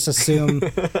 and we'll just assume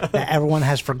that everyone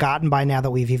has forgotten by now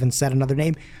that we've even said another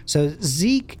name. So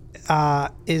Zeke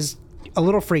is a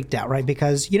little freaked out, right?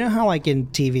 Because you know how like in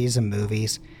TVs and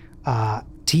movies,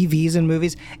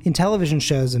 in television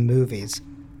shows and movies,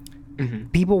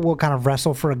 people will kind of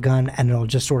wrestle for a gun and it'll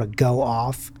just sort of go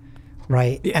off,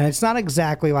 right? Yeah. And it's not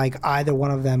exactly like either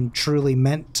one of them truly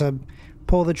meant to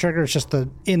pull the trigger. It's just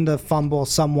in the fumble,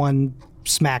 someone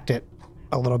smacked it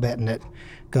a little bit and it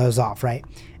goes off, right?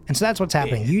 And so that's what's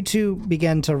happening. You two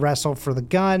begin to wrestle for the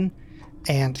gun,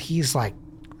 and he's like,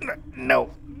 no.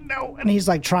 And he's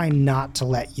like trying not to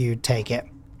let you take it.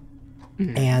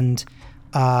 And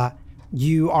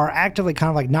you are actively kind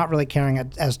of like not really caring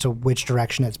as to which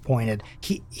direction it's pointed.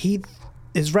 He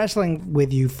is wrestling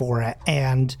with you for it,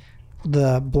 and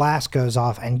the blast goes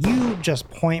off, and you just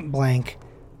point blank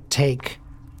take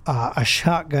a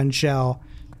shotgun shell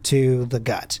to the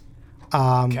gut.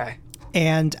 Okay.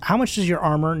 And how much does your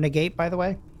armor negate, by the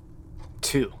way?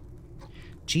 2.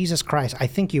 Jesus Christ. I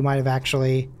think you might have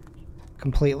actually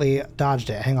completely dodged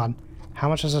it. Hang on. How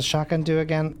much does a shotgun do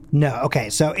again? No. Okay.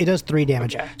 So it does 3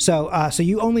 damage. Okay. So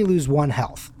you only lose 1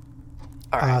 health.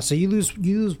 All right. So you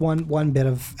lose one bit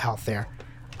of health there.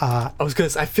 I was gonna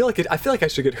say, I feel like I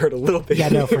should get hurt a little bit. Yeah,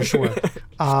 no, for sure.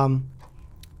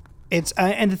 It's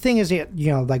and the thing is, you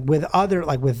know, like with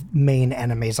main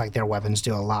enemies, like their weapons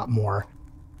do a lot more.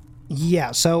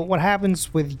 Yeah. So what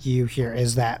happens with you here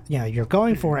is that, you know, you're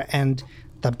going for it, and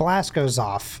the blast goes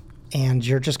off, and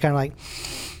you're just kind of like,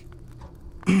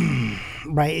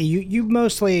 right. You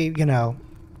mostly, you know,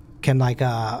 can like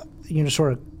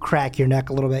sort of crack your neck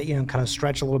a little bit, you know, kind of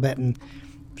stretch a little bit and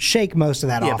shake most of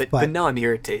that off. But now I'm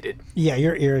irritated. Yeah,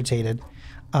 you're irritated.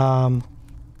 And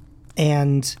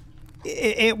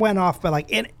it went off, but like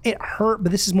it hurt,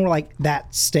 but this is more like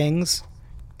that stings,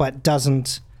 but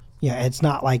doesn't, you know, it's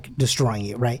not like destroying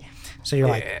you, right? So you're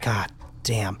like, God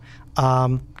damn.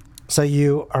 So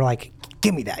you are like,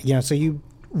 give me that, you know, so you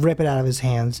rip it out of his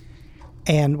hands.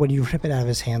 And when you rip it out of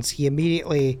his hands, he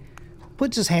immediately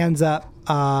puts his hands up,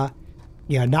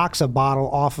 knocks a bottle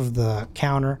off of the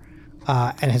counter,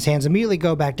 and his hands immediately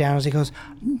go back down as he goes,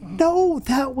 no,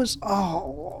 that was,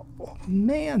 oh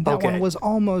man, that one was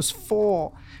almost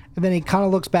full. And then he kind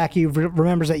of looks back, he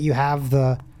remembers that you have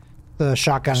the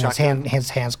shotgun, and his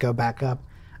hands go back up.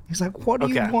 He's like, what do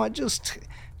you want? Just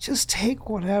take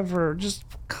whatever. Just,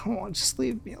 come on, just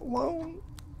leave me alone.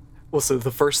 Well, so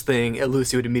the first thing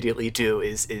Lucy would immediately do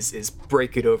is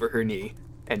break it over her knee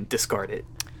and discard it.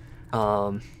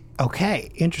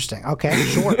 Okay, interesting. Okay,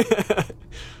 sure.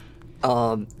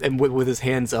 And with his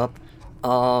hands up,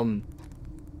 I'm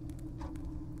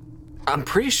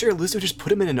pretty sure Lucy would just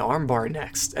put him in an armbar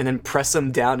next, and then press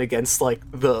him down against like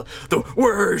the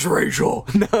where's Rachel?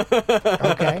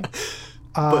 Okay.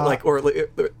 But like,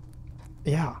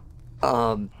 Yeah.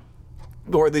 Or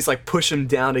at least like push him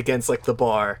down against like the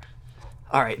bar.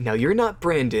 All right, now you're not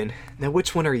Brandon. Now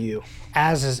which one are you?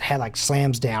 As his head like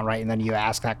slams down, right, and then you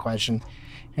ask that question,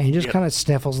 and he just kind of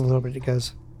sniffles a little bit. He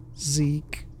goes,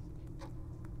 Zeke.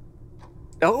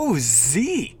 Oh,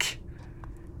 Zeke.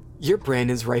 You're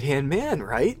Brandon's right-hand man,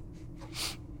 right?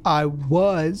 I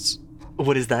was.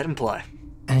 What does that imply?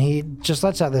 And he just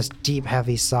lets out this deep,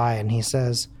 heavy sigh, and he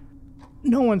says,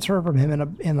 no one's heard from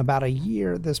him in about a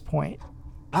year at this point.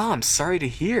 Oh, I'm sorry to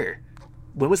hear.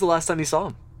 When was the last time you saw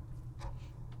him?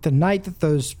 The night that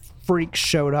those freaks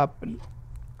showed up, and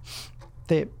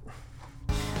there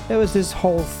was this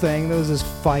whole thing. There was this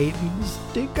fight, and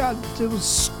it was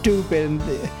stupid, and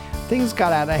things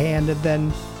got out of hand, and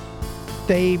then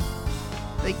they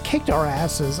kicked our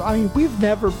asses. I mean,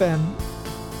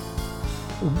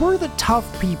 we're the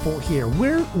tough people here.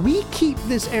 We keep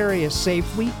this area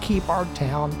safe. We keep our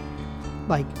town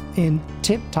like in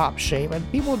tip-top shape,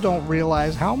 and people don't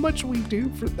realize how much we do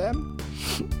for them.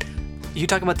 You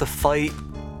talking about the fight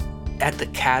at the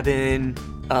cabin,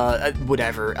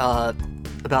 whatever,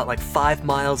 about like 5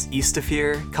 miles east of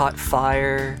here, caught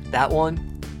fire, that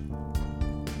one?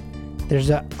 There's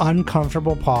an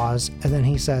uncomfortable pause, and then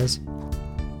he says,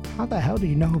 how the hell do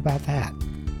you know about that?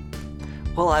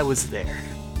 Well, I was there.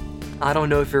 I don't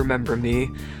know if you remember me,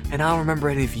 and I don't remember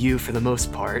any of you for the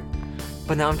most part,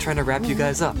 but now I'm trying to wrap you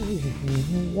guys up.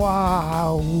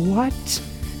 Wow, what?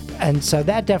 And so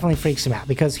that definitely freaks him out,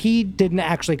 because he didn't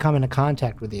actually come into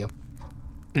contact with you.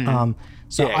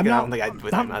 So Yeah, I'm I not. don't think I'd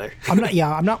with him either. I'm not.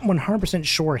 Yeah, I'm not 100%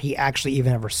 sure he actually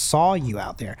even ever saw you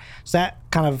out there. So that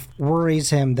kind of worries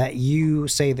him that you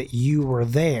say that you were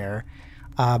there,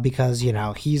 because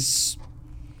he's.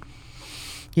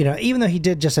 Even though he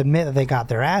did just admit that they got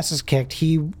their asses kicked,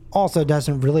 he also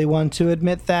doesn't really want to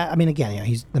admit that. I mean, again,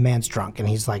 he's the man's drunk and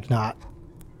he's like not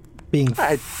being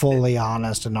fully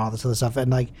honest and all this other stuff,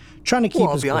 and like trying to keep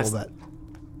his cool. But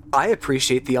I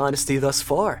appreciate the honesty thus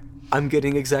far. I'm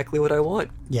getting exactly what I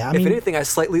want. Yeah, if anything, I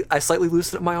slightly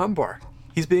loosened up my armbar.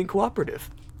 He's being cooperative.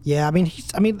 Yeah, I mean,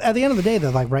 at the end of the day, though,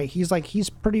 like, right, he's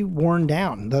pretty worn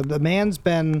down. The man's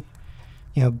been,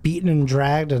 beaten and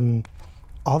dragged and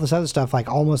all this other stuff, like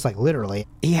almost like literally.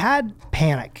 He had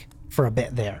panic for a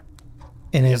bit there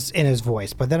in his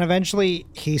voice, but then eventually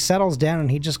he settles down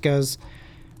and he just goes,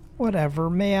 "Whatever,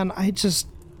 man.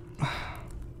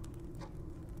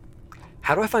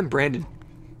 How do I find Brandon?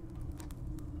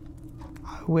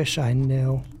 I wish I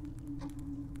knew."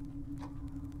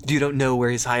 You don't know where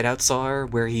his hideouts are,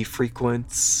 where he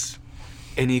frequents,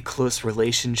 any close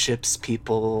relationships,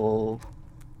 people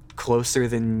closer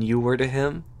than you were to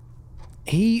him?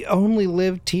 He only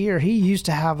lived here. He used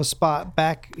to have a spot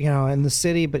back, in the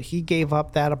city, but he gave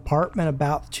up that apartment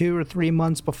about 2 or 3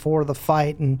 months before the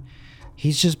fight, and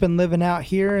he's just been living out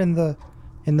here in the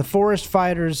Forest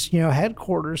Fighters,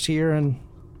 headquarters here, and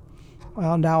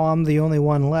well, now I'm the only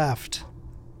one left.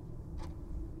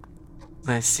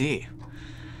 I see.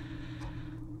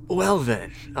 Well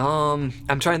then, I'm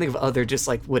trying to think of other just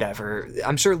like whatever.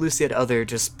 I'm sure Lucy had other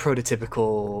just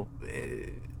prototypical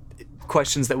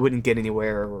questions that wouldn't get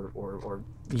anywhere or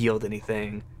yield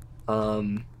anything.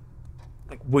 Like,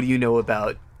 what do you know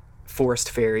about forest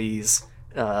fairies?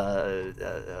 If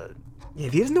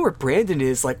he doesn't know where Brandon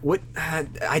is, like, what?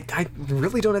 I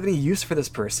really don't have any use for this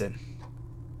person.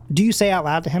 Do you say out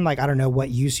loud to him, like, I don't know what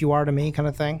use you are to me, kind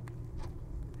of thing?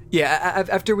 Yeah,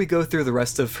 after we go through the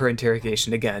rest of her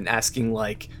interrogation, again, asking,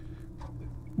 like,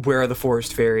 where are the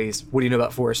forest fairies? What do you know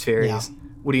about forest fairies? Yeah.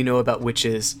 What do you know about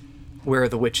witches? Where are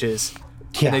the witches?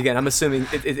 Yeah. And again, I'm assuming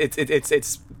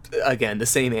it's again, the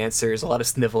same answers, a lot of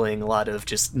sniveling, a lot of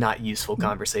just not useful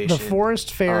conversation. The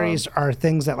forest fairies are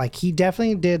things that, like, he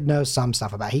definitely did know some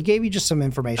stuff about. He gave you just some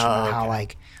information about how,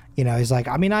 like, he's like,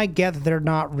 I mean, I get that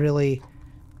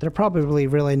they're probably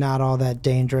really not all that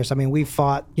dangerous. I mean, we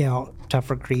fought,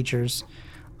 tougher creatures.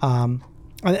 So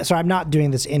I'm not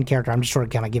doing this in character. I'm just sort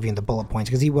of kind of giving the bullet points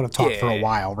because he would have talked for a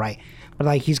while, right? But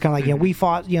like he's kind of like, we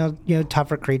fought,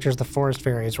 tougher creatures. The forest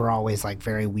fairies were always like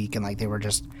very weak and like they were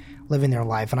just living their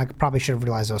life. And I probably should have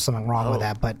realized there was something wrong with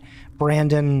that. But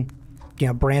Brandon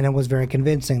was very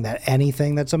convincing that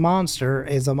anything that's a monster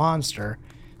is a monster.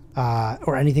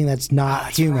 Or anything that's not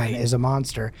human is a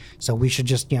monster. So we should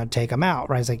just, take them out,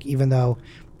 right? It's like, even though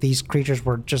these creatures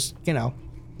were just,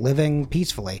 living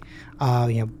peacefully,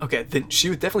 Okay, then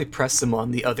she would definitely press them on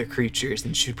the other creatures,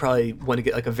 and she'd probably want to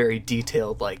get like a very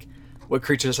detailed, like, what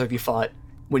creatures have you fought?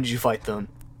 When did you fight them?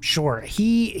 Sure.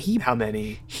 He how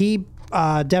many? He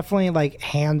definitely like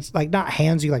not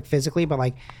hands you like physically, but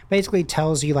like basically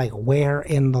tells you like where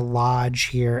in the lodge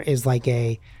here is like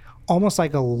almost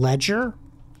like a ledger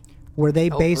where they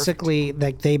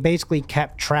basically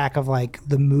kept track of like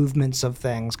the movements of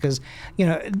things, because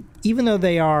even though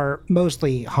they are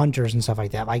mostly hunters and stuff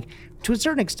like that, like to a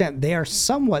certain extent they are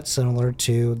somewhat similar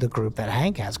to the group that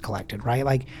Hank has collected, right?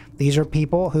 Like these are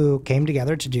people who came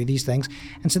together to do these things,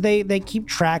 and so they keep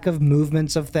track of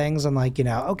movements of things, and like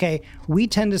okay, we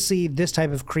tend to see this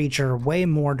type of creature way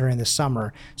more during the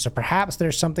summer, so perhaps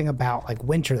there's something about like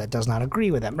winter that does not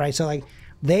agree with them, right? So like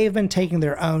they've been taking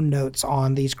their own notes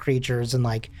on these creatures and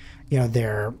like,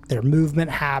 their movement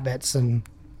habits and,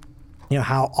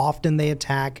 how often they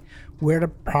attack, where to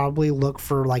probably look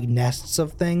for like nests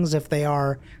of things if they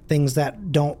are things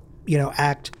that don't,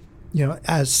 act,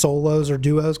 as solos or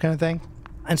duos kind of thing.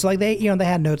 And so like they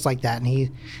had notes like that. And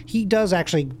he does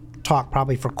actually talk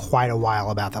probably for quite a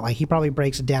while about that. Like he probably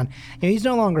breaks it down. He's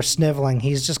no longer sniveling.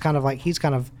 He's just kind of like,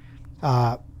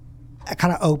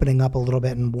 kind of opening up a little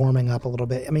bit and warming up a little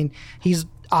bit. I mean, he's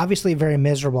obviously very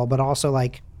miserable, but also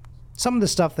like some of the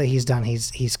stuff that he's done,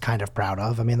 he's kind of proud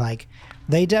of. I mean, like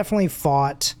they definitely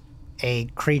fought a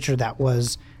creature that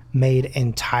was made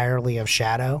entirely of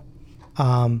shadow,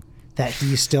 that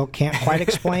he still can't quite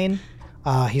explain.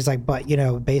 He's like, but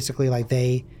basically like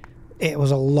it was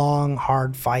a long,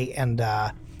 hard fight, and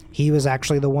he was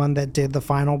actually the one that did the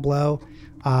final blow,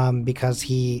 because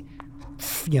he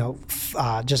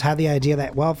just had the idea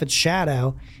that, well, if it's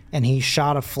shadow, and he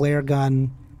shot a flare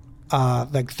gun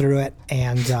like through it,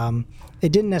 and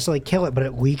it didn't necessarily kill it, but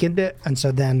it weakened it, and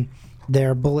so then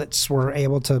their bullets were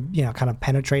able to, kind of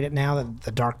penetrate it now that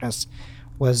the darkness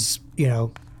was,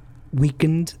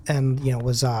 weakened and,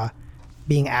 was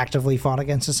being actively fought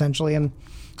against essentially. And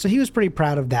so he was pretty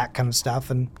proud of that kind of stuff.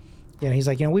 And, he's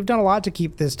like, we've done a lot to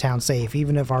keep this town safe,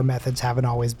 even if our methods haven't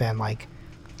always been like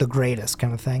the greatest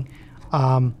kind of thing.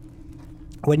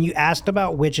 When you asked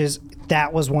about witches,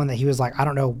 that was one that he was like, I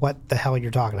don't know what the hell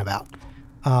you're talking about.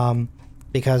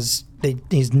 Because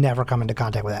he's never come into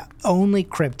contact with that. Only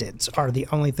cryptids are the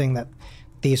only thing that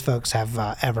these folks have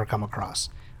ever come across.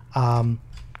 So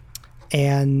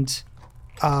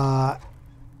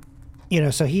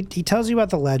he tells you about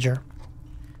the ledger.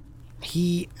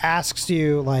 He asks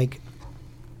you, like,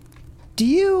 do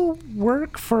you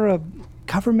work for a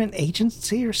government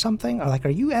agency or something? Or, like, are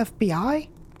you FBI?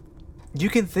 You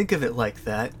can think of it like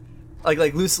that.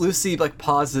 Like Lucy like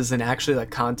pauses and actually like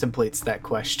contemplates that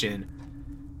question.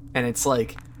 And it's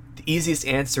like, the easiest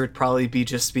answer would probably be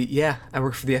yeah, I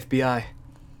work for the FBI.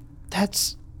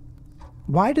 That's...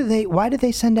 Why do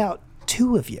they send out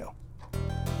two of you?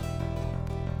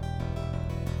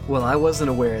 Well, I wasn't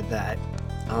aware of that.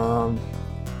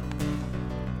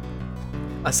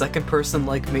 A second person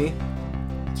like me?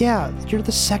 Yeah, you're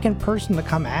the second person to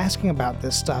come asking about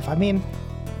this stuff. I mean,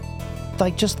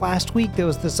 like just last week, there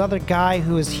was this other guy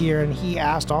who was here and he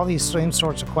asked all these same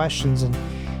sorts of questions and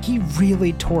he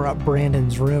really tore up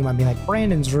Brandon's room. I mean, like,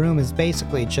 Brandon's room is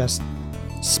basically just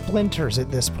splinters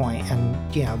at this point and,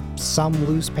 some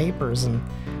loose papers and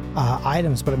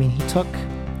items. But, I mean, he took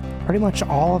pretty much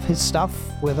all of his stuff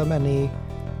with him and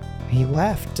he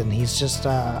left. And he's just,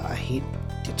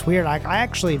 it's weird. I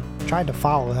actually tried to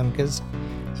follow him because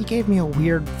he gave me a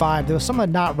weird vibe. There was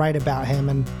something not right about him.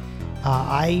 And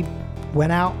I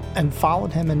went out and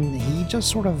followed him and he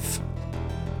just sort of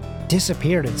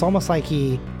disappeared. It's almost like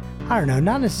he, I don't know,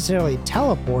 not necessarily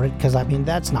teleported, because I mean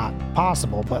that's not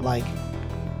possible, but like,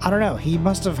 I don't know, he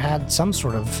must have had some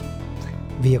sort of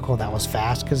vehicle that was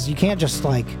fast, because you can't just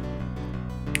like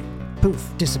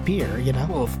poof disappear,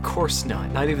 Well, of course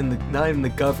not. Not even the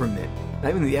government, not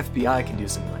even the FBI can do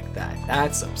something like that.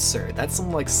 That's absurd. That's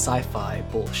some like sci-fi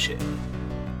bullshit.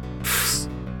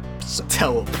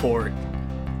 Teleport.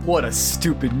 What a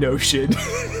stupid notion.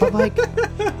 But like,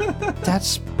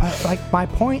 my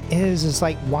point is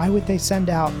like, why would they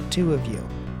send out two of you?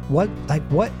 What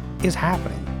is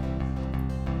happening?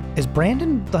 Is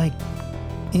Brandon like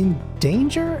in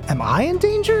danger? Am I in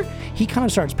danger? He kind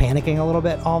of starts panicking a little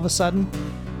bit all of a sudden.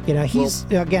 He's,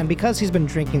 again, because he's been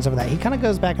drinking some of that, he kind of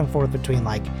goes back and forth between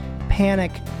like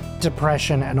panic,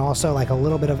 depression, and also like a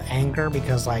little bit of anger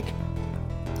because like,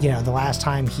 the last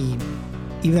time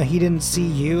even though he didn't see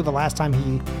you, the last time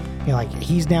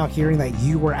he's now hearing that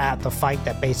you were at the fight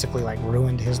that basically like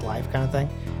ruined his life kind of thing.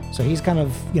 So he's kind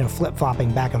of,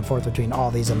 flip-flopping back and forth between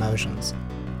all these emotions.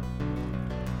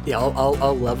 Yeah,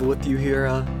 I'll level with you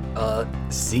here,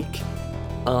 Zeke.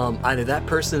 Either that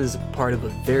person is a part of a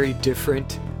very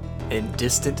different and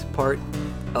distant part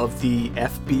of the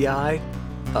FBI,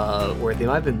 or they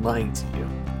might have been lying to you.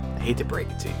 I hate to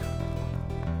break it to you.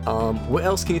 What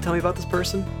else can you tell me about this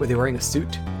person? Were they wearing a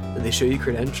suit? Did they show you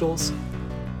credentials?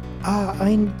 He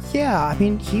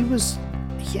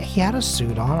had a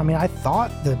suit on.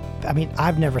 I mean,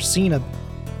 I've never seen a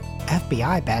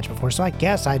FBI badge before, so I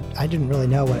guess I didn't really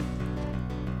know what...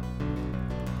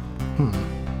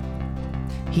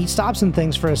 He stops and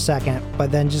thinks for a second,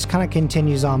 but then just kind of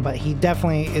continues on, but he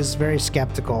definitely is very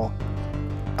skeptical.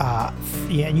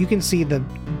 And you can see the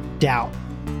doubt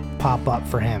pop up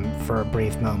for him for a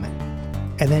brief moment.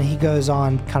 And then he goes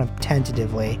on kind of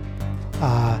tentatively,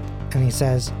 and he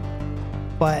says,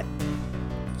 but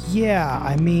yeah,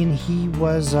 I mean, he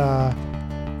was a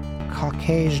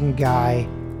Caucasian guy,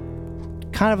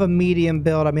 kind of a medium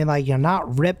build. I mean, like,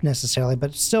 not ripped necessarily,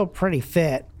 but still pretty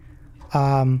fit.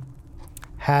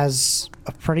 Has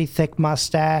a pretty thick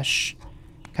mustache,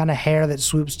 kind of hair that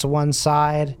swoops to one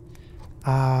side.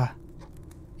 Told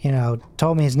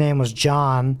me his name was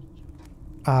John.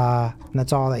 And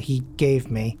that's all that he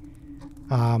gave me.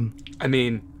 I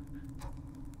mean,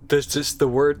 there's just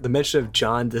the mention of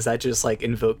John, does that just like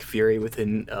invoke fury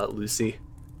within Lucy?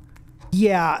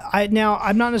 Yeah, I'm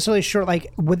not necessarily sure,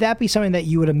 like, would that be something that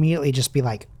you would immediately just be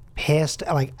like pissed,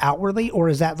 like outwardly, or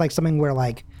is that like something where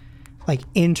like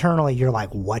internally you're like,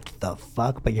 what the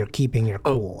fuck, but you're keeping your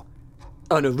cool?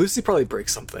 Oh no, Lucy probably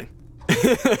breaks something.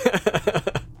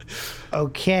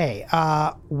 Okay,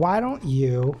 why don't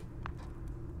you...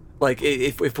 Like,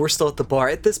 if we're still at the bar,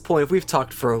 at this point, if we've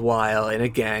talked for a while, and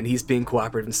again, he's being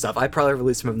cooperative and stuff, I'd probably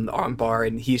release him from the arm bar,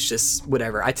 and he's just,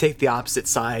 whatever. I take the opposite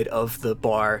side of the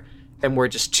bar, and we're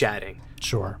just chatting.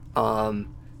 Sure.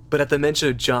 But at the mention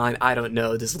of John, I don't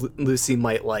know. Lucy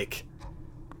might like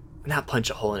not punch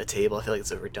a hole in a table. I feel like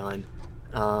it's overdone.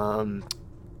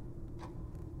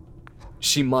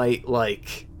 She might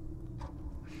like.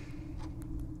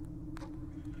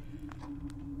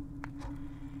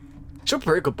 She'll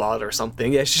break a bottle or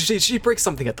something. Yeah, she breaks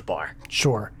something at the bar.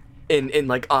 Sure. In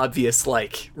like obvious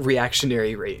like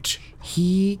reactionary rage.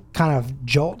 He kind of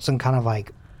jolts and kind of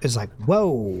like is like,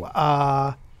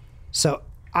 whoa. So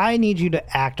I need you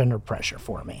to act under pressure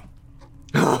for me.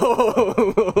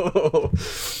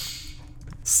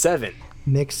 7.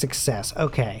 Mixed success.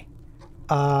 Okay.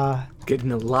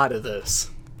 Getting a lot of those.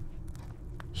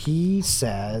 He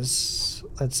says,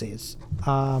 let's see.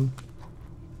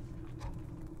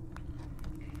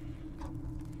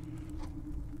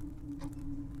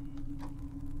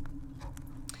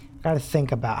 Got to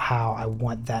think about how I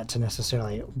want that to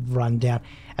necessarily run down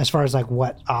as far as like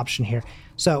what option here.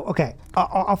 So, okay,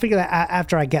 I'll figure that out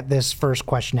after I get this first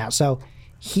question out. So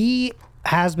he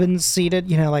has been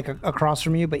seated, like across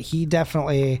from you, but he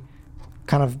definitely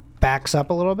kind of backs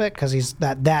up a little bit because he's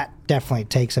that definitely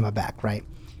takes him aback, right?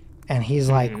 And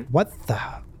he's like,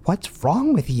 what's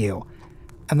wrong with you?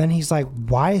 And then he's like,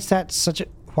 why is that such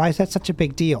a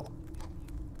big deal?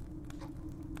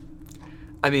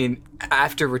 I mean,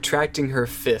 after retracting her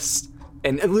fist,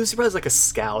 and Lucy probably has like a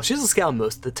scowl. She has a scowl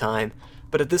most of the time,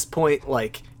 but at this point,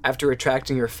 like after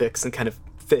retracting her fist and kind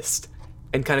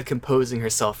of composing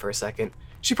herself for a second,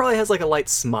 she probably has like a light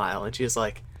smile, and she's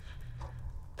like,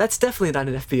 "That's definitely not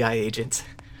an FBI agent.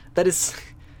 That is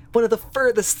one of the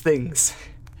furthest things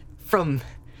from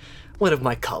one of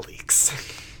my colleagues."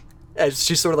 As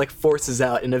she sort of like forces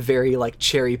out in a very like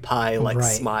cherry pie like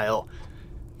smile.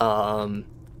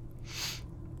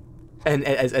 And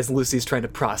as Lucy's trying to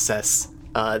process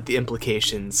the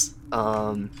implications,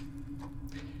 can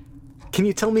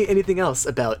you tell me anything else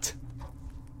about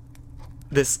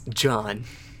this John?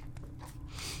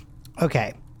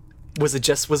 Okay. Was it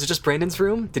just Brandon's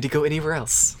room? Did he go anywhere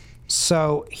else?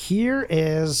 So here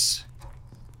is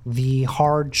the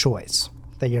hard choice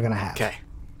that you're gonna have.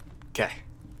 Okay.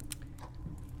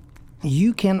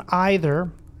 You can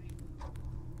either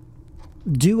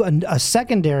do a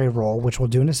secondary roll, which we'll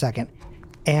do in a second,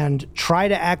 and try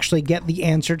to actually get the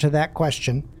answer to that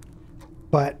question.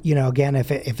 But, again, if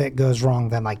it goes wrong,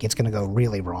 then like it's going to go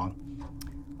really wrong.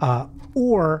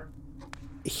 Or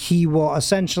he will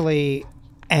essentially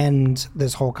end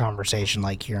this whole conversation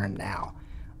like here and now.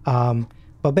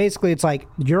 But basically it's like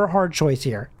your hard choice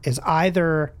here is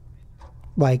either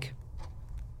like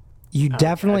you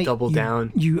definitely double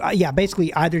down.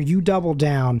 Basically either you double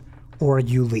down or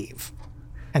you leave.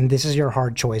 And this is your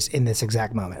hard choice in this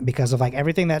exact moment because of like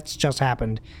everything that's just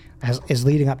happened is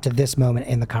leading up to this moment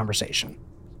in the conversation.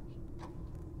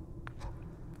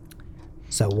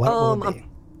 So what will it be?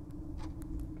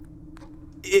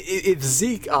 If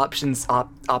Zeke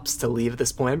opts to leave at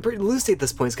this point, Lucy at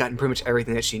this point has gotten pretty much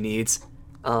everything that she needs.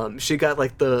 She got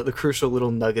like the crucial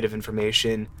little nugget of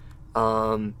information.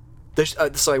 Sorry,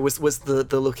 was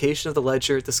the location of the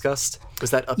ledger discussed?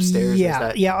 Was that upstairs?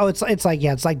 Yeah, Oh, it's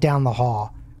like down the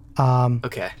hall.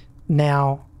 Okay.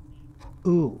 Now,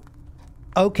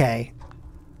 okay.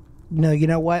 No, you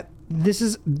know what?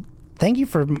 Thank you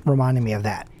for reminding me of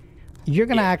that. You're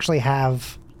gonna actually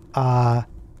have, you're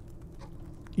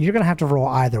gonna have to roll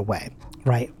either way,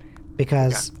 right?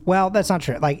 Because, well, that's not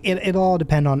true. Like it'll all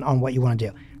depend on what you want to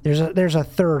do. There's a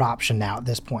third option now at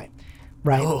this point,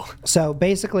 right? Oh. So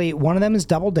basically, one of them is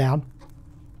double down.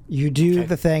 You do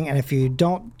the thing, and if you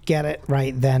don't get it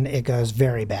right, then it goes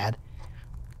very bad.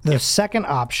 The second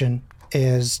option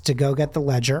is to go get the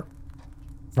ledger,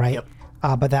 right? Yep.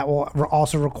 But that will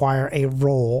also require a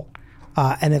roll.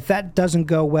 And if that doesn't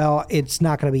go well, it's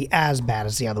not going to be as bad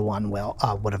as the other one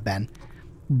would have been.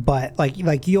 But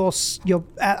like you'll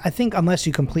I think unless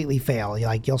you completely fail,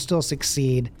 you'll still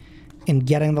succeed in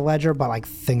getting the ledger, but like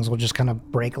things will just kind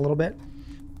of break a little bit.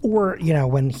 Or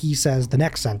when he says the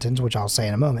next sentence, which I'll say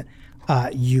in a moment,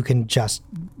 you can just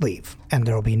leave and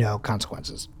there will be no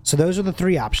consequences. So those are the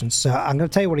three options. So I'm going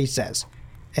to tell you what he says.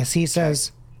 As he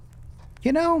says,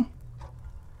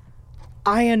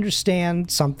 I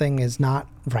understand something is not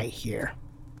right here.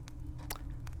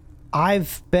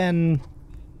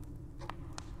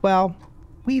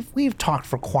 We've talked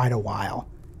for quite a while,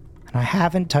 and I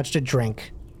haven't touched a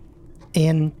drink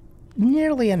in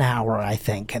nearly an hour, I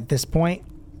think, at this point.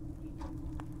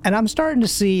 And I'm starting to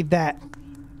see that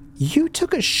you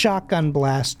took a shotgun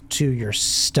blast to your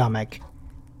stomach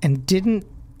and didn't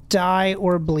die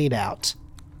or bleed out.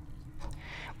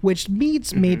 Which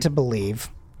leads me to believe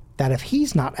that if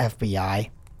he's not FBI,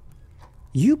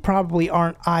 you probably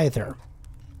aren't either.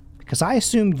 because I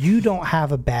assume you don't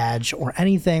have a badge or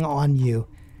anything on you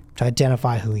to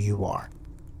identify who you are.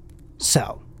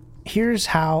 So, here's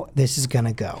how this is going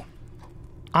to go.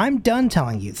 I'm done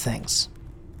telling you things.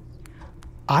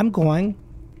 I'm going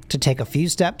to take a few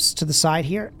steps to the side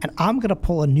here, and I'm going to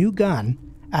pull a new gun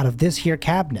out of this here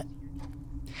cabinet.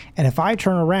 And if I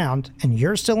turn around and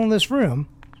you're still in this room,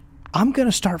 I'm going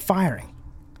to start firing.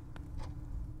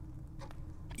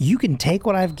 You can take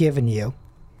what I've given you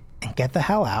and get the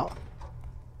hell out,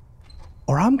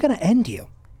 or I'm going to end you.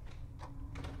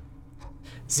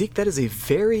 Zeke, that is a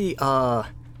very,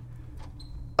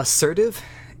 assertive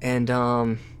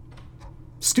and,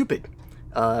 stupid,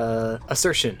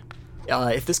 assertion.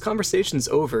 If this conversation's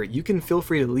over, you can feel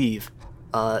free to leave.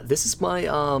 This is my,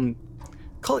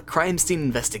 call it crime scene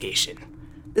investigation.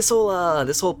 This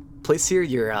whole place here,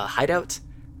 your, hideout,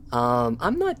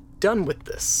 I'm not done with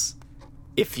this.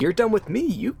 If you're done with me,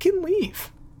 you can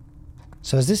leave.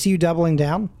 So is this you doubling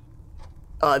down?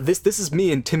 This is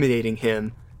me intimidating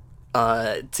him,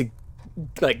 to,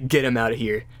 like, get him out of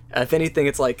here. If anything,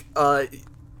 it's like, there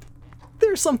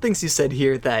are some things you said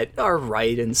here that are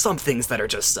right, and some things that are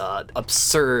just,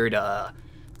 absurd,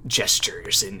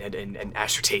 gestures and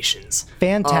assertions.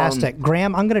 Fantastic.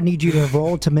 Graham, I'm going to need you to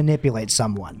roll to manipulate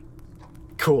someone.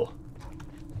 Cool.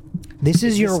 This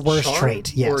is your worst charm,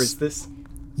 trait, yes. Or is this...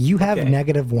 You have Okay.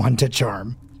 -1 to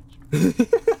charm.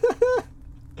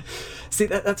 See,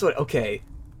 that's what... Okay.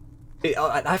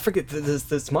 I forget,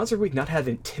 does Monster Week not have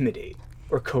Intimidate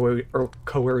or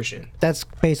Coercion? That's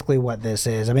basically what this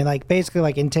is. I mean, like, basically,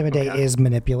 like, intimidate Okay. is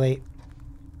manipulate.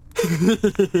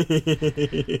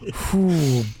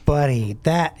 Ooh, buddy,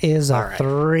 that is a All right.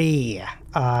 3.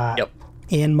 Yep.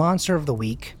 In Monster of the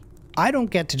Week, I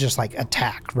don't get to just, like,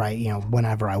 attack, right? You know,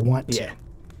 whenever I want to. Yeah.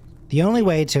 The only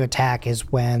way to attack is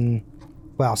when,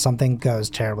 well, something goes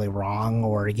terribly wrong,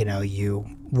 or, you know, you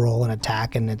roll an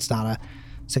attack and it's not a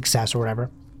success or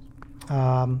whatever.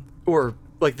 Or,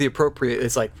 like, the appropriate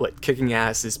is, like, what, kicking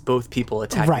ass is both people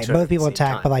attacking Right, each other both at the people same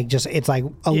attack, time. but, like, just, it's, like,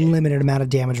 a Yeah. limited amount of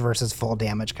damage versus full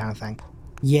damage kind of thing.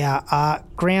 Yeah,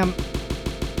 Graham,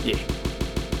 Yeah.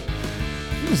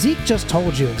 Zeke just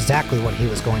told you exactly what he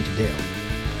was going to do.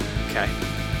 Okay.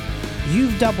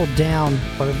 You've doubled down,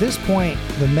 but at this point,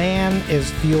 the man is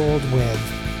fueled with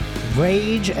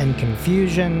rage and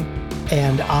confusion,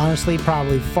 and honestly,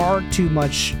 probably far too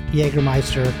much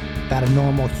Jägermeister that a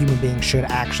normal human being should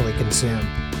actually consume.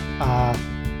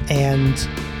 And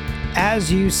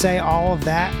as you say all of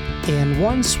that, in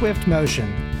one swift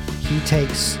motion, he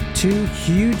takes 2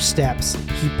 huge steps,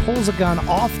 he pulls a gun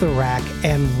off the rack,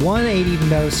 and 180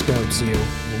 no-scopes you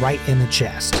right in the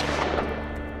chest.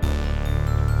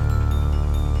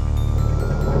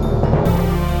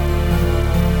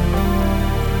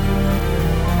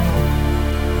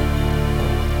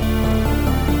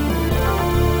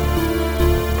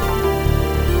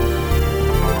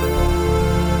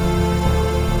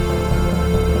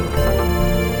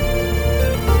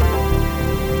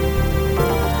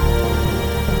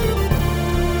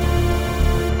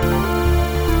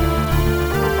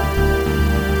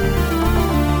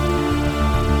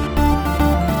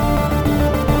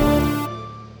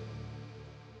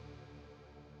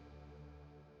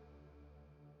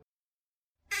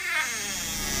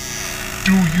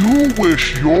 Do you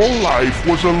wish your life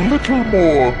was a little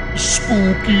more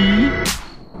spooky?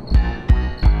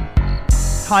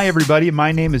 Hi, everybody.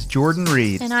 My name is Jordan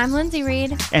Reed, And I'm Lindsay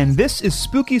Reed. and this is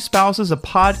Spooky Spouses, a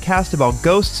podcast about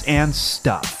ghosts and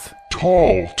stuff.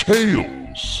 Tall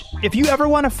tales. If you ever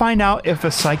want to find out if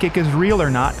a psychic is real or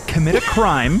not, commit a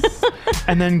crime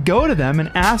and then go to them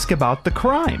and ask about the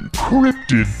crime.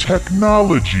 Cryptid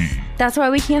technology. That's why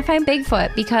we can't find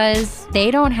Bigfoot, because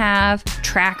they don't have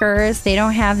trackers. They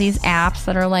don't have these apps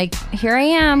that are like, here I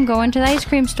am, going to the ice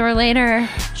cream store later.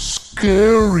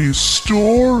 Scary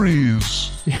stories.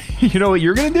 You know what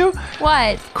you're going to do?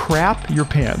 What? Crap your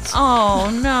pants. Oh,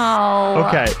 no.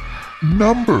 Okay.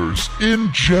 Numbers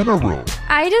in general.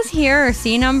 I just hear or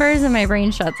see numbers and my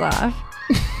brain shuts off.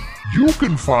 You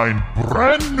can find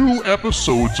brand new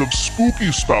episodes of Spooky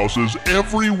Spouses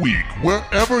every week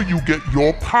wherever you get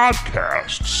your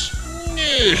podcasts.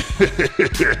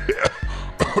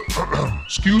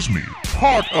 Excuse me,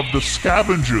 part of the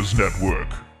Scavengers Network.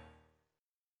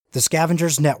 The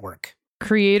Scavengers Network.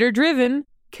 Creator driven.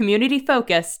 Community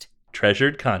focused.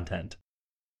 Treasured content.